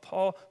 12.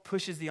 Paul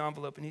pushes the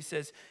envelope and he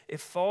says, if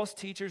false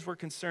teachers were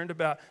concerned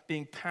about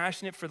being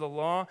passionate for the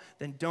law,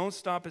 then don't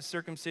stop at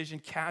circumcision.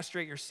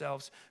 Castrate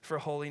yourselves for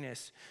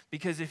holiness.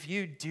 Because if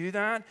you do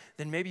that,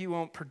 then maybe you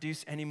won't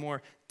produce any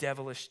more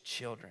devilish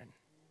children.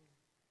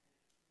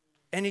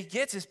 And he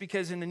gets this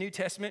because in the New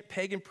Testament,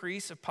 pagan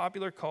priests of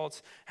popular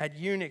cults had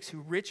eunuchs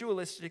who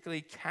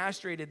ritualistically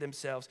castrated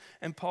themselves.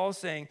 And Paul's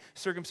saying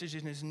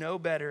circumcision is no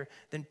better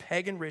than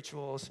pagan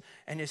rituals.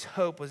 And his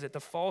hope was that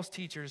the false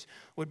teachers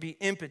would be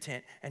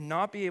impotent and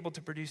not be able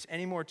to produce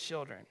any more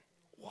children.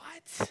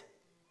 What?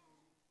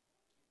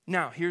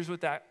 Now, here's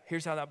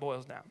how that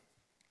boils down.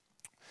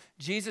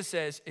 Jesus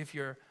says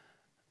it's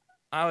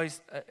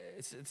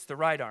the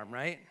right arm,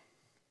 right?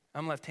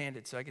 I'm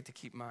left-handed, so I get to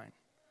keep mine.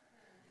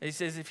 He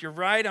says, if your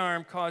right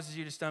arm causes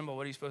you to stumble,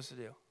 what are you supposed to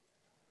do?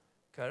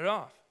 Cut it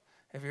off.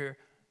 If your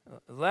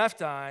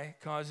left eye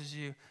causes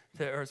you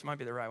to, or it might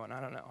be the right one,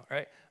 I don't know,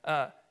 right?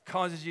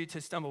 Causes you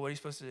to stumble, what are you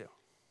supposed to do?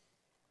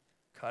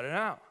 Cut it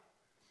out.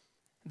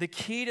 The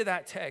key to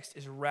that text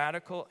is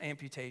radical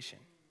amputation.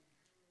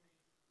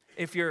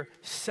 If your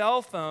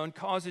cell phone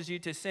causes you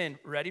to sin,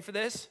 ready for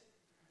this?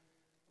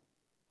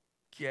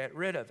 Get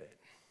rid of it.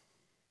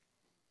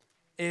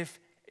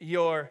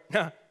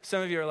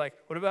 Some of you are like,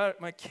 what about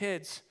my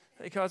kids?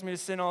 They cause me to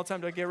sin all the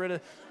time. Do I get rid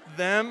of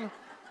them?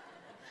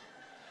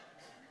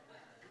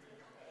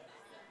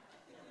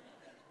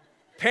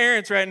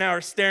 Parents right now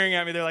are staring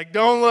at me. They're like,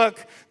 don't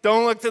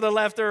look to the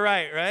left or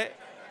right, right?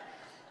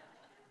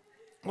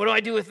 what do I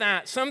do with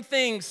that? Some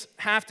things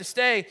have to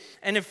stay,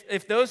 and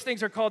if those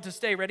things are called to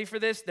stay, ready for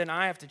this, then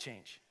I have to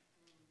change.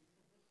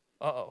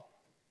 Uh-oh.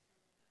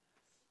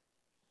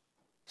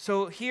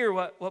 So here,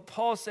 what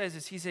Paul says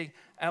is he's saying,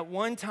 at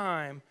one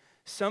time,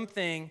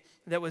 something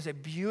that was a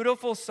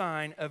beautiful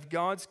sign of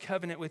God's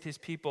covenant with his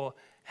people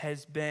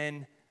has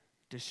been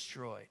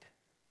destroyed.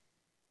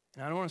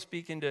 And I don't want to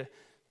speak into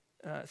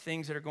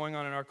things that are going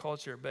on in our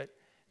culture, but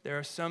there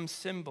are some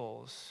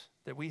symbols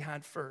that we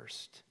had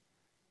first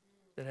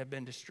that have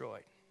been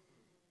destroyed.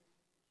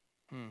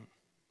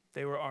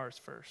 They were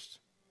ours first.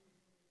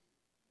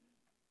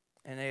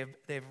 And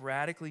they've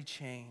radically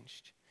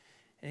changed.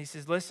 And he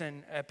says,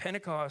 listen, at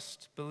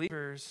Pentecost,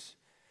 believers,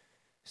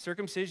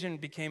 circumcision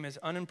became as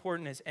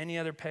unimportant as any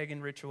other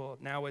pagan ritual.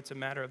 Now it's a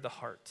matter of the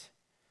heart.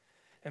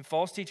 And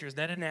false teachers,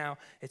 then and now,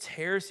 it's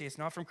heresy. It's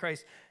not from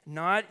Christ.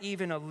 Not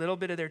even a little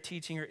bit of their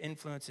teaching or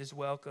influence is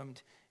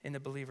welcomed in the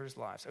believers'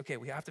 lives. Okay,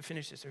 we have to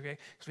finish this, okay?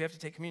 Because we have to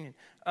take communion.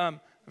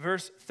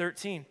 Verse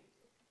 13.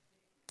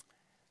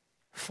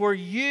 For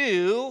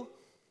you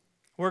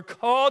were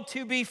called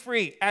to be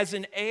free as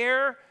an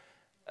heir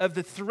of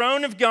the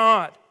throne of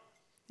God.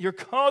 You're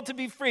called to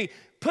be free.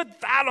 Put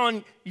that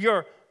on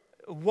your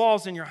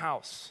walls in your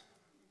house.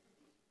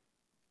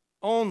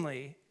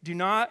 Only do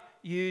not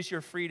use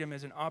your freedom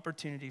as an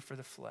opportunity for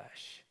the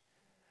flesh,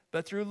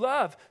 but through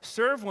love,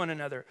 serve one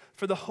another.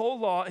 For the whole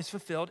law is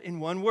fulfilled in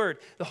one word.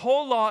 The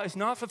whole law is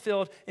not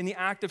fulfilled in the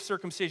act of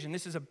circumcision.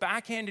 This is a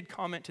backhanded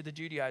comment to the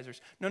Judaizers.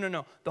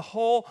 No. The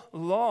whole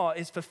law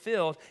is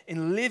fulfilled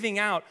in living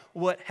out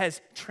what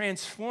has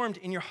transformed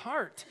in your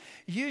heart.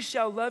 You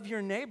shall love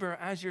your neighbor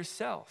as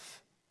yourself.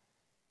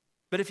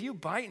 But if you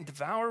bite and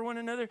devour one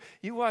another,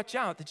 you watch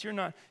out that you're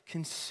not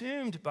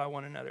consumed by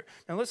one another.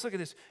 Now let's look at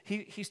this.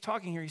 He's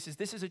talking here. He says,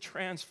 this is a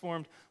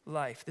transformed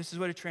life. This is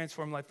what a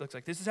transformed life looks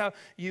like. This is how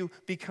you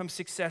become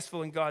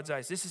successful in God's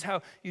eyes. This is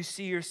how you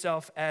see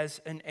yourself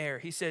as an heir.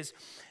 He says,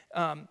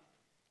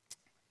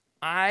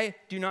 I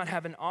do not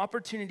have an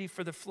opportunity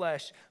for the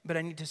flesh, but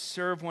I need to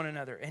serve one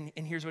another. And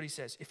here's what he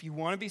says. If you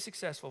want to be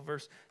successful,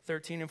 verse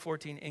 13 and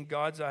 14, in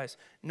God's eyes,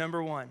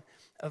 number one,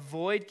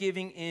 avoid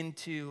giving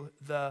into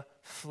the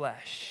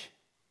flesh,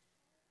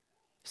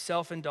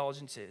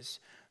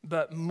 self-indulgences,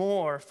 but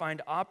more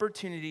find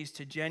opportunities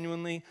to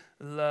genuinely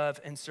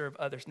love and serve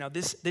others. Now,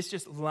 this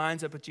just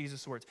lines up with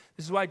Jesus' words.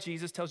 This is why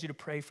Jesus tells you to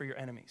pray for your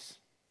enemies.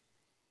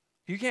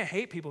 You can't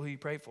hate people who you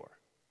pray for.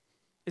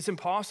 It's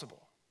impossible.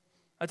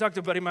 I talked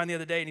to a buddy of mine the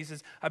other day, and he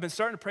says, I've been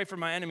starting to pray for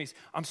my enemies.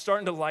 I'm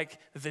starting to like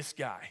this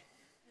guy.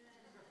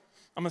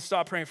 I'm going to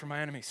stop praying for my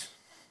enemies.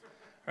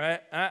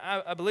 Right?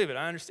 I believe it.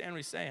 I understand what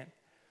he's saying.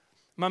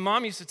 My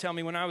mom used to tell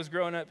me when I was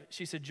growing up,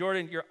 she said,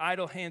 Jordan, your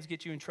idle hands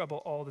get you in trouble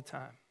all the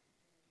time.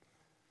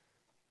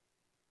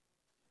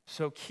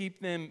 So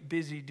keep them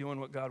busy doing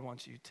what God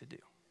wants you to do.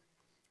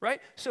 Right?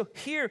 So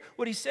here,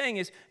 what he's saying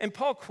is, and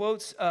Paul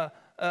quotes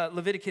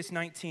Leviticus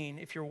 19,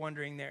 if you're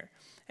wondering there.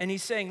 And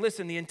he's saying,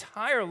 listen, the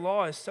entire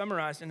law is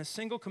summarized in a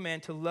single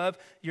command to love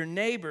your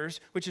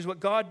neighbors, which is what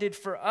God did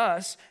for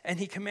us, and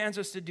he commands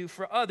us to do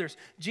for others.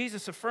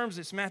 Jesus affirms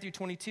this, Matthew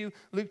 22,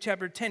 Luke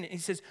chapter 10. He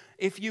says,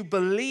 if you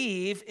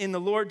believe in the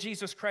Lord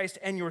Jesus Christ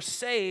and you're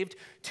saved,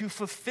 to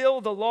fulfill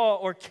the law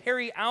or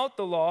carry out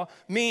the law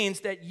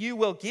means that you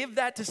will give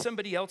that to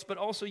somebody else, but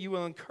also you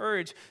will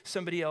encourage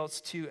somebody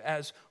else to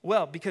as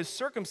well. Because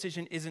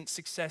circumcision isn't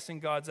success in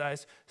God's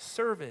eyes,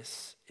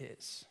 service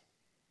is.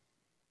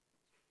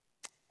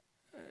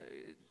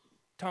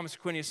 Thomas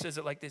Aquinas says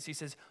it like this. He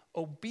says,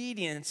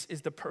 obedience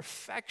is the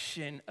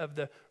perfection of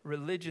the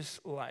religious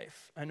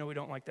life. I know we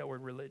don't like that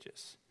word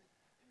religious.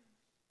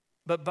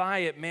 But by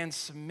it, man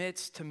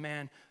submits to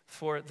man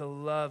for the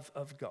love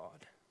of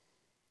God.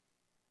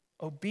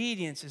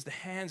 Obedience is the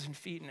hands and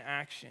feet in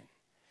action.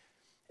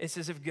 It's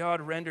as if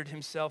God rendered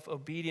himself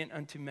obedient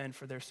unto men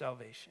for their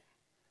salvation.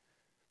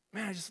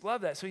 Man, I just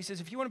love that. So he says,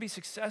 if you want to be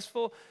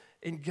successful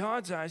in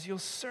God's eyes, you'll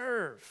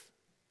serve.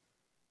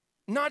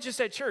 Not just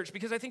at church,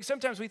 because I think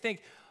sometimes we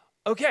think,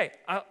 okay,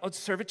 I'll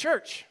serve at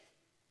church.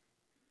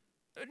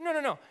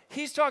 No.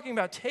 He's talking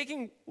about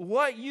taking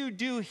what you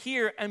do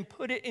here and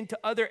put it into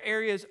other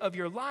areas of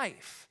your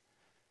life.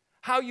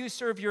 How you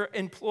serve your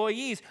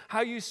employees,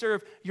 how you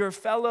serve your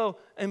fellow,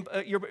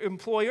 your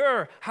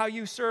employer, how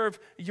you serve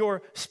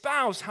your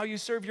spouse, how you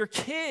serve your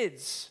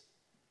kids,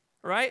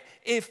 right?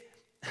 If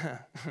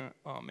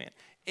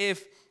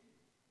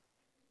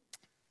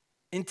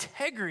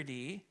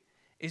integrity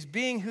is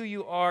being who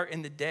you are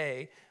in the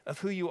day of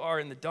who you are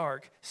in the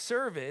dark.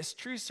 Service,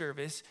 true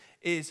service,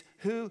 is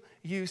who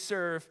you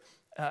serve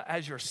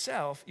as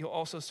yourself. You'll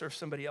also serve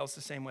somebody else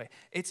the same way.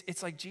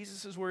 It's like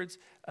Jesus' words,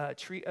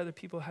 treat other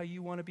people how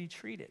you want to be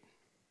treated.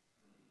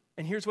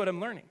 And here's what I'm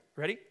learning.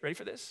 Ready? Ready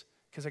for this?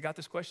 Because I got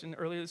this question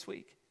earlier this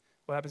week.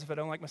 What happens if I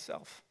don't like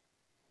myself?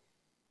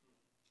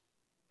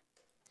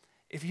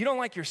 If you don't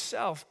like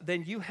yourself,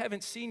 then you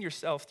haven't seen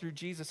yourself through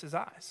Jesus'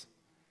 eyes.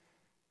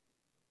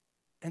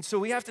 And so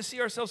we have to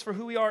see ourselves for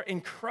who we are in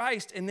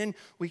Christ, and then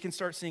we can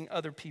start seeing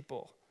other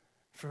people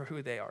for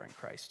who they are in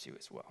Christ too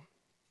as well.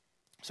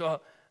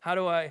 So How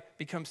do I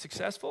become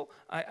successful?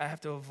 I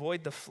have to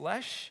avoid the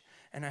flesh,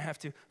 and I have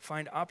to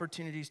find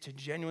opportunities to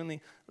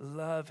genuinely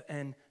love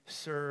and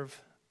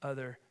serve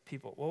other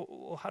people.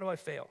 Well, how do I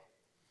fail?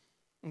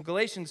 And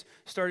Galatians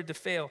started to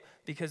fail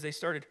because they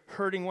started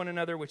hurting one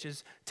another, which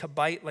is to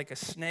bite like a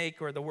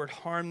snake, or the word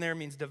harm there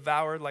means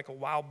devour like a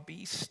wild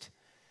beast.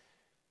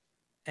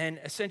 And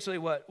essentially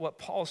what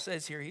Paul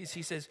says here, he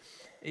says,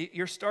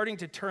 you're starting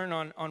to turn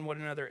on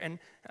one another. And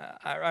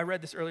I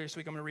read this earlier this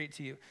week. I'm going to read it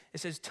to you. It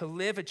says, to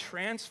live a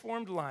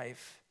transformed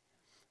life,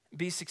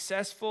 be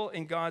successful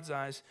in God's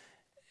eyes,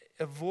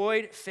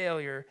 avoid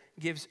failure,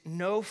 gives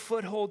no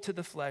foothold to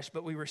the flesh,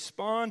 but we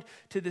respond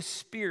to the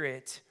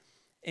Spirit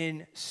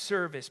in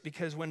service,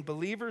 because when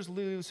believers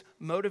lose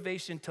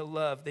motivation to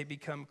love, they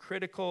become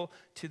critical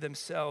to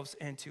themselves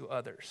and to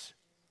others.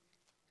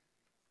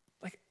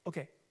 Like,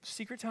 okay,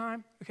 secret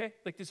time, okay?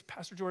 Like this,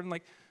 Pastor Jordan,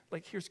 like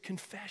here's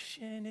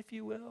confession, if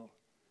you will.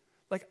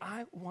 Like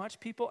I watch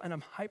people and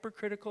I'm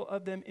hypercritical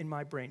of them in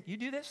my brain. You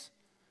do this?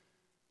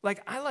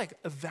 Like I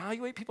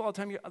evaluate people all the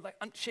time.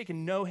 I'm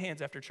shaking no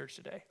hands after church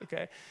today,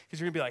 okay?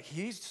 Because you're gonna be like,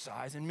 he's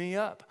sizing me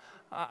up.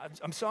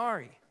 I'm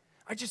sorry.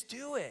 I just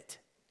do it.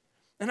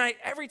 And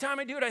every time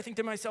I do it, I think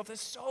to myself, that's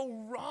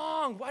so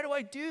wrong. Why do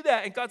I do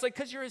that? And God's like,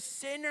 because you're a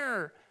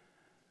sinner.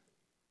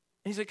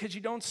 And he's like, because you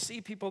don't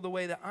see people the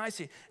way that I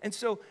see. And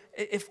so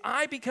if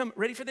I become,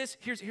 ready for this?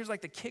 Here's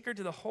like the kicker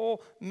to the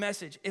whole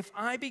message. If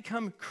I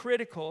become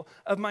critical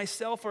of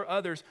myself or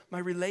others, my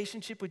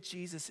relationship with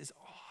Jesus is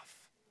off.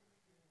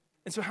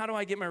 And so how do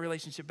I get my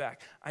relationship back?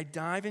 I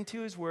dive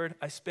into his word,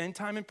 I spend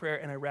time in prayer,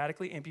 and I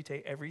radically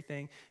amputate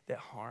everything that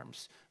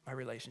harms my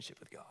relationship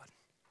with God.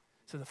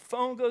 So the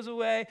phone goes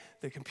away,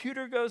 the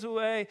computer goes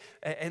away,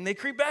 and they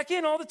creep back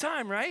in all the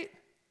time, right?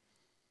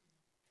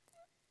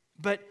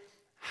 But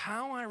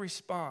how I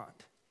respond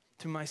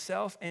to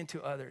myself and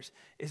to others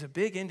is a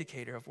big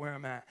indicator of where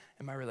I'm at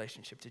in my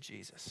relationship to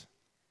Jesus.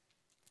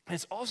 And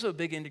it's also a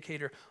big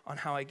indicator on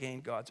how I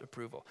gain God's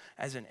approval,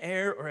 as an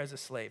heir or as a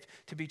slave.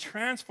 To be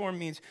transformed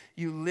means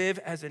you live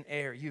as an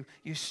heir. You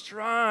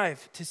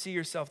strive to see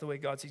yourself the way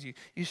God sees you.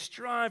 You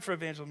strive for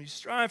evangelism. You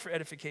strive for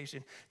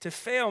edification. To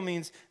fail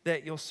means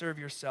that you'll serve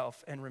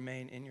yourself and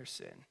remain in your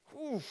sin.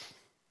 Oof.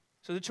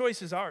 So the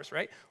choice is ours,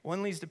 right?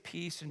 One leads to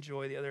peace and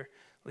joy. The other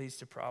leads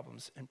to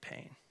problems and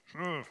pain.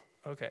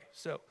 Okay,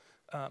 so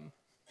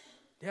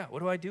what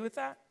do I do with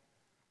that?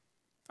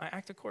 I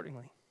act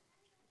accordingly.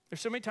 There's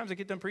so many times I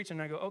get done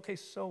preaching and I go, okay,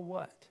 so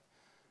what?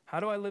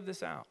 How do I live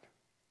this out?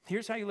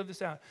 Here's how you live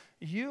this out.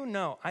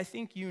 I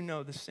think you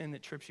know the sin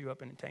that trips you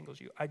up and entangles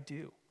you. I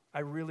do. I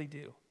really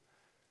do.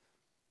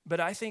 But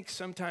I think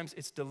sometimes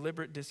it's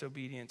deliberate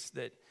disobedience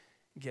that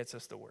gets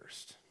us the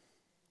worst.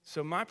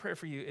 So my prayer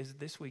for you is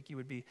this week you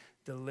would be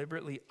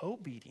deliberately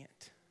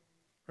obedient,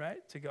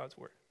 right, to God's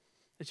word.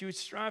 That you would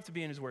strive to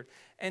be in his word.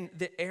 And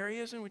the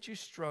areas in which you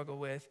struggle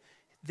with,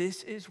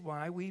 this is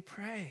why we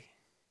pray.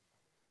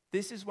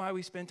 This is why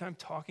we spend time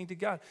talking to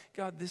God.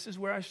 God, this is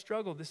where I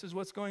struggle. This is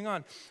what's going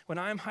on. When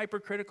I'm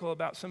hypercritical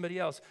about somebody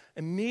else,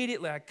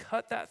 immediately I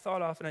cut that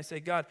thought off and I say,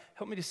 God,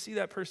 help me to see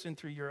that person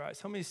through your eyes.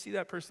 Help me to see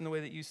that person the way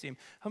that you see him.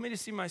 Help me to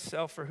see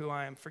myself for who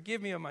I am.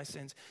 Forgive me of my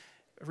sins.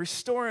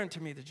 Restore unto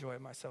me the joy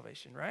of my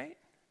salvation, right?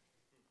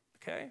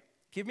 Okay?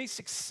 Give me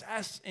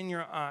success in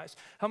your eyes.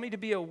 Help me to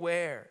be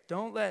aware.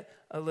 Don't let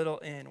a little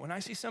in. When I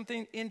see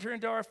something enter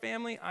into our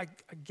family, I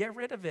get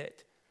rid of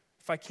it.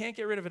 If I can't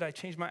get rid of it, I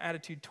change my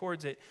attitude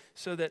towards it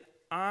so that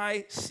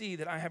I see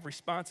that I have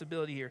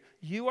responsibility here.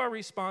 You are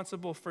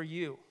responsible for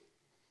you.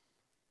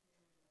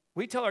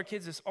 We tell our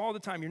kids this all the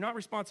time. You're not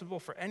responsible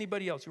for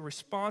anybody else. You're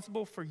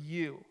responsible for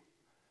you.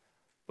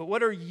 But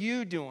what are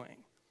you doing?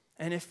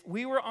 And if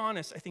we were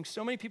honest, I think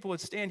so many people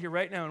would stand here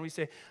right now and we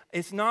say,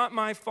 it's not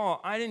my fault.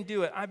 I didn't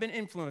do it. I've been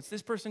influenced.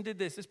 This person did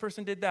this. This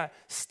person did that.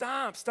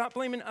 Stop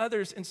blaming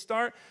others and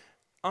start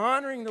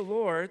honoring the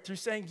Lord through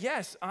saying,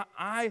 yes,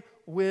 I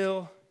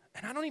will.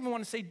 And I don't even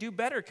want to say do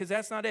better because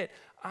that's not it.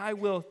 I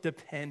will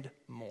depend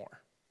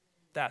more.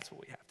 That's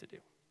what we have to do,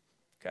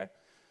 okay?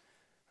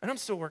 And I'm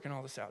still working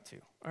all this out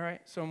too, all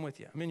right? So I'm with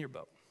you. I'm in your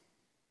boat.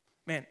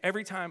 Man,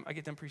 every time I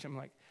get done preaching, I'm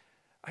like,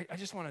 I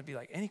just want to be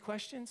like, any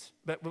questions?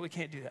 But we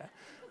can't do that,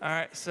 all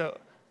right? So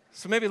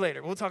maybe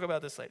later. We'll talk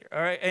about this later,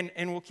 all right?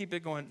 And we'll keep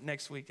it going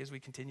next week as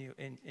we continue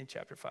in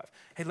chapter 5.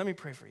 Hey, let me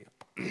pray for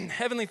you.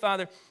 Heavenly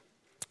Father,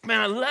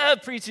 man, I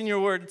love preaching your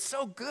word. It's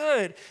so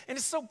good, and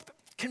it's so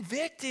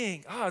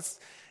convicting. Oh,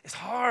 it's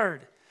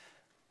hard.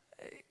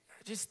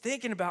 Just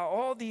thinking about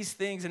all these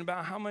things and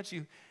about how much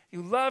you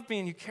love me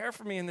and you care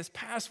for me. In this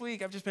past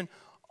week, I've just been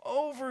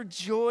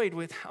overjoyed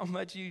with how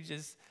much you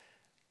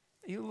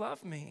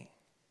love me.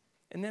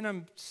 And then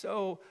I'm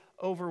so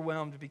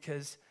overwhelmed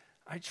because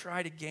I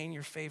try to gain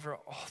your favor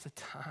all the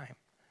time.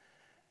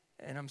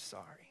 And I'm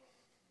sorry.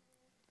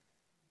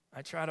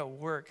 I try to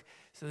work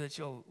so that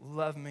you'll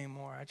love me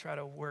more. I try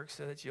to work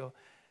so that you'll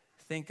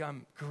think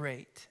I'm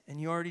great. And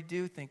you already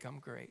do think I'm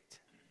great.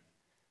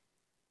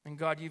 And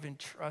God, you've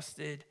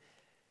entrusted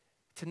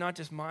to not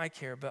just my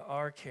care, but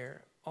our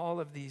care, all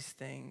of these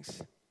things,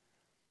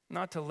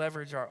 not to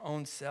leverage our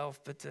own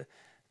self, but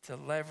to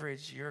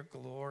leverage your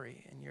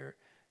glory and your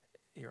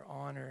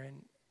honor.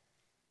 And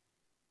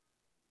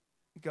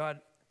God,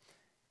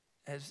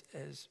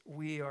 as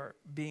we are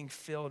being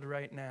filled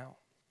right now,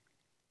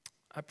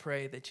 I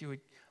pray that you would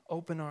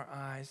open our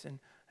eyes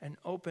and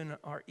open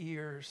our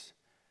ears.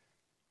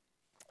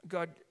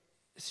 God,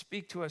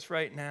 speak to us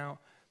right now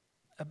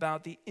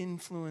about the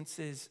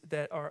influences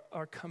that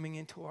are coming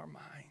into our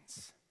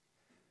minds.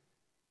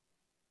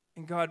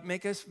 And God,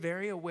 make us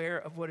very aware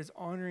of what is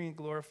honoring and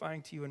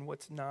glorifying to you and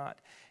what's not.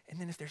 And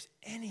then if there's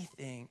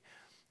anything,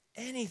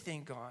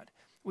 God,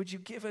 would you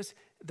give us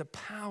the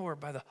power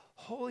by the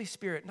Holy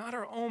Spirit, not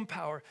our own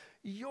power,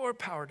 your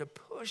power to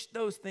push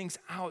those things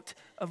out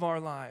of our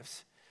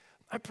lives.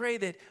 I pray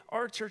that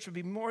our church would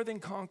be more than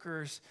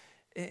conquerors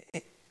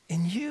in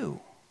you.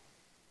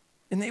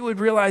 And they would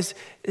realize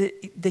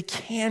they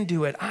can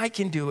do it. I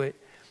can do it.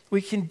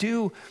 We can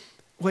do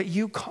what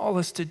you call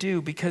us to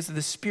do because of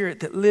the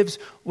Spirit that lives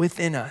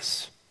within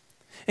us.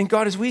 And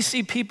God, as we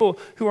see people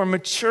who are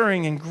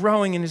maturing and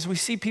growing, and as we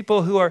see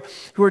people who are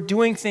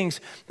doing things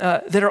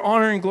that are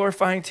honoring and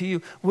glorifying to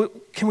you,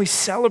 can we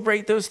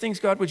celebrate those things,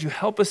 God? Would you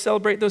help us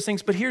celebrate those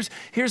things? But here's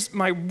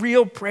my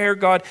real prayer,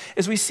 God,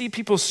 as we see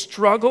people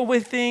struggle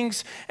with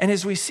things, and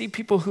as we see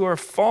people who are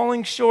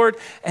falling short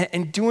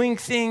and doing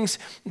things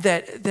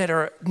that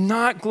are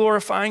not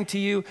glorifying to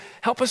you,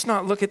 help us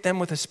not look at them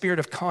with a spirit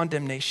of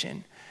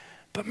condemnation.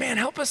 But man,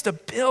 help us to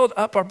build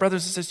up our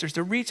brothers and sisters,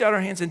 to reach out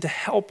our hands and to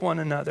help one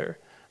another.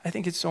 I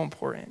think it's so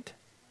important.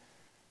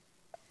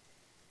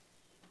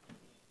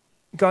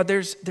 God,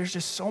 there's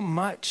just so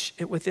much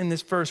within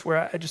this verse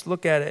where I just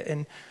look at it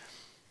and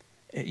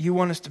you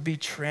want us to be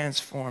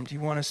transformed.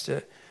 You want us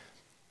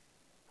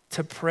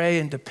to pray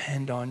and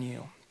depend on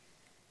you.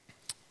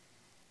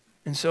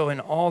 And so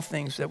in all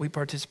things that we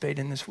participate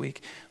in this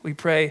week, we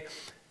pray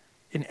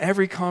in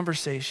every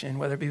conversation,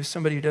 whether it be with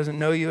somebody who doesn't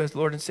know you as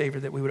Lord and Savior,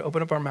 that we would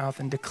open up our mouth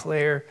and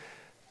declare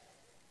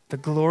the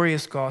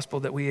glorious gospel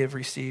that we have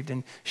received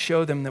and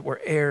show them that we're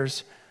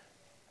heirs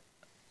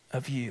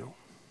of you.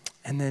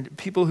 And then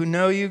people who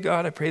know you,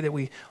 God, I pray that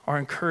we are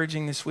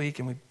encouraging this week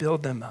and we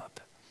build them up.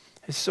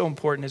 It's so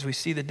important as we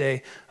see the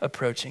day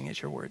approaching,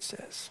 as your word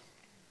says.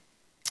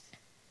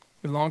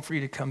 We long for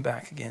you to come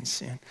back again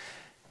soon.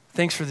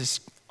 Thanks for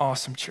this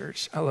awesome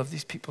church. I love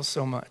these people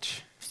so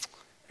much.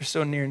 They're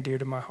so near and dear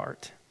to my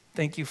heart.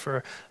 Thank you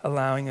for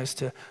allowing us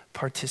to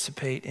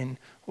participate in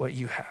what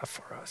you have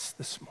for us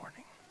this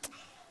morning.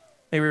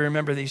 May we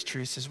remember these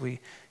truths as we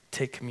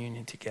take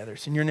communion together.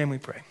 So in your name we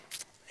pray.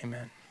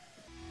 Amen.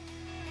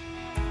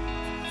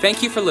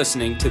 Thank you for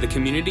listening to the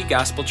Community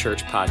Gospel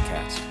Church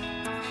podcast.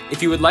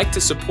 If you would like to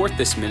support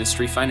this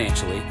ministry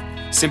financially,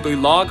 simply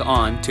log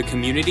on to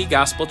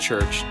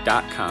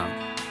communitygospelchurch.com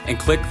and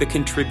click the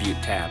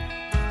Contribute tab.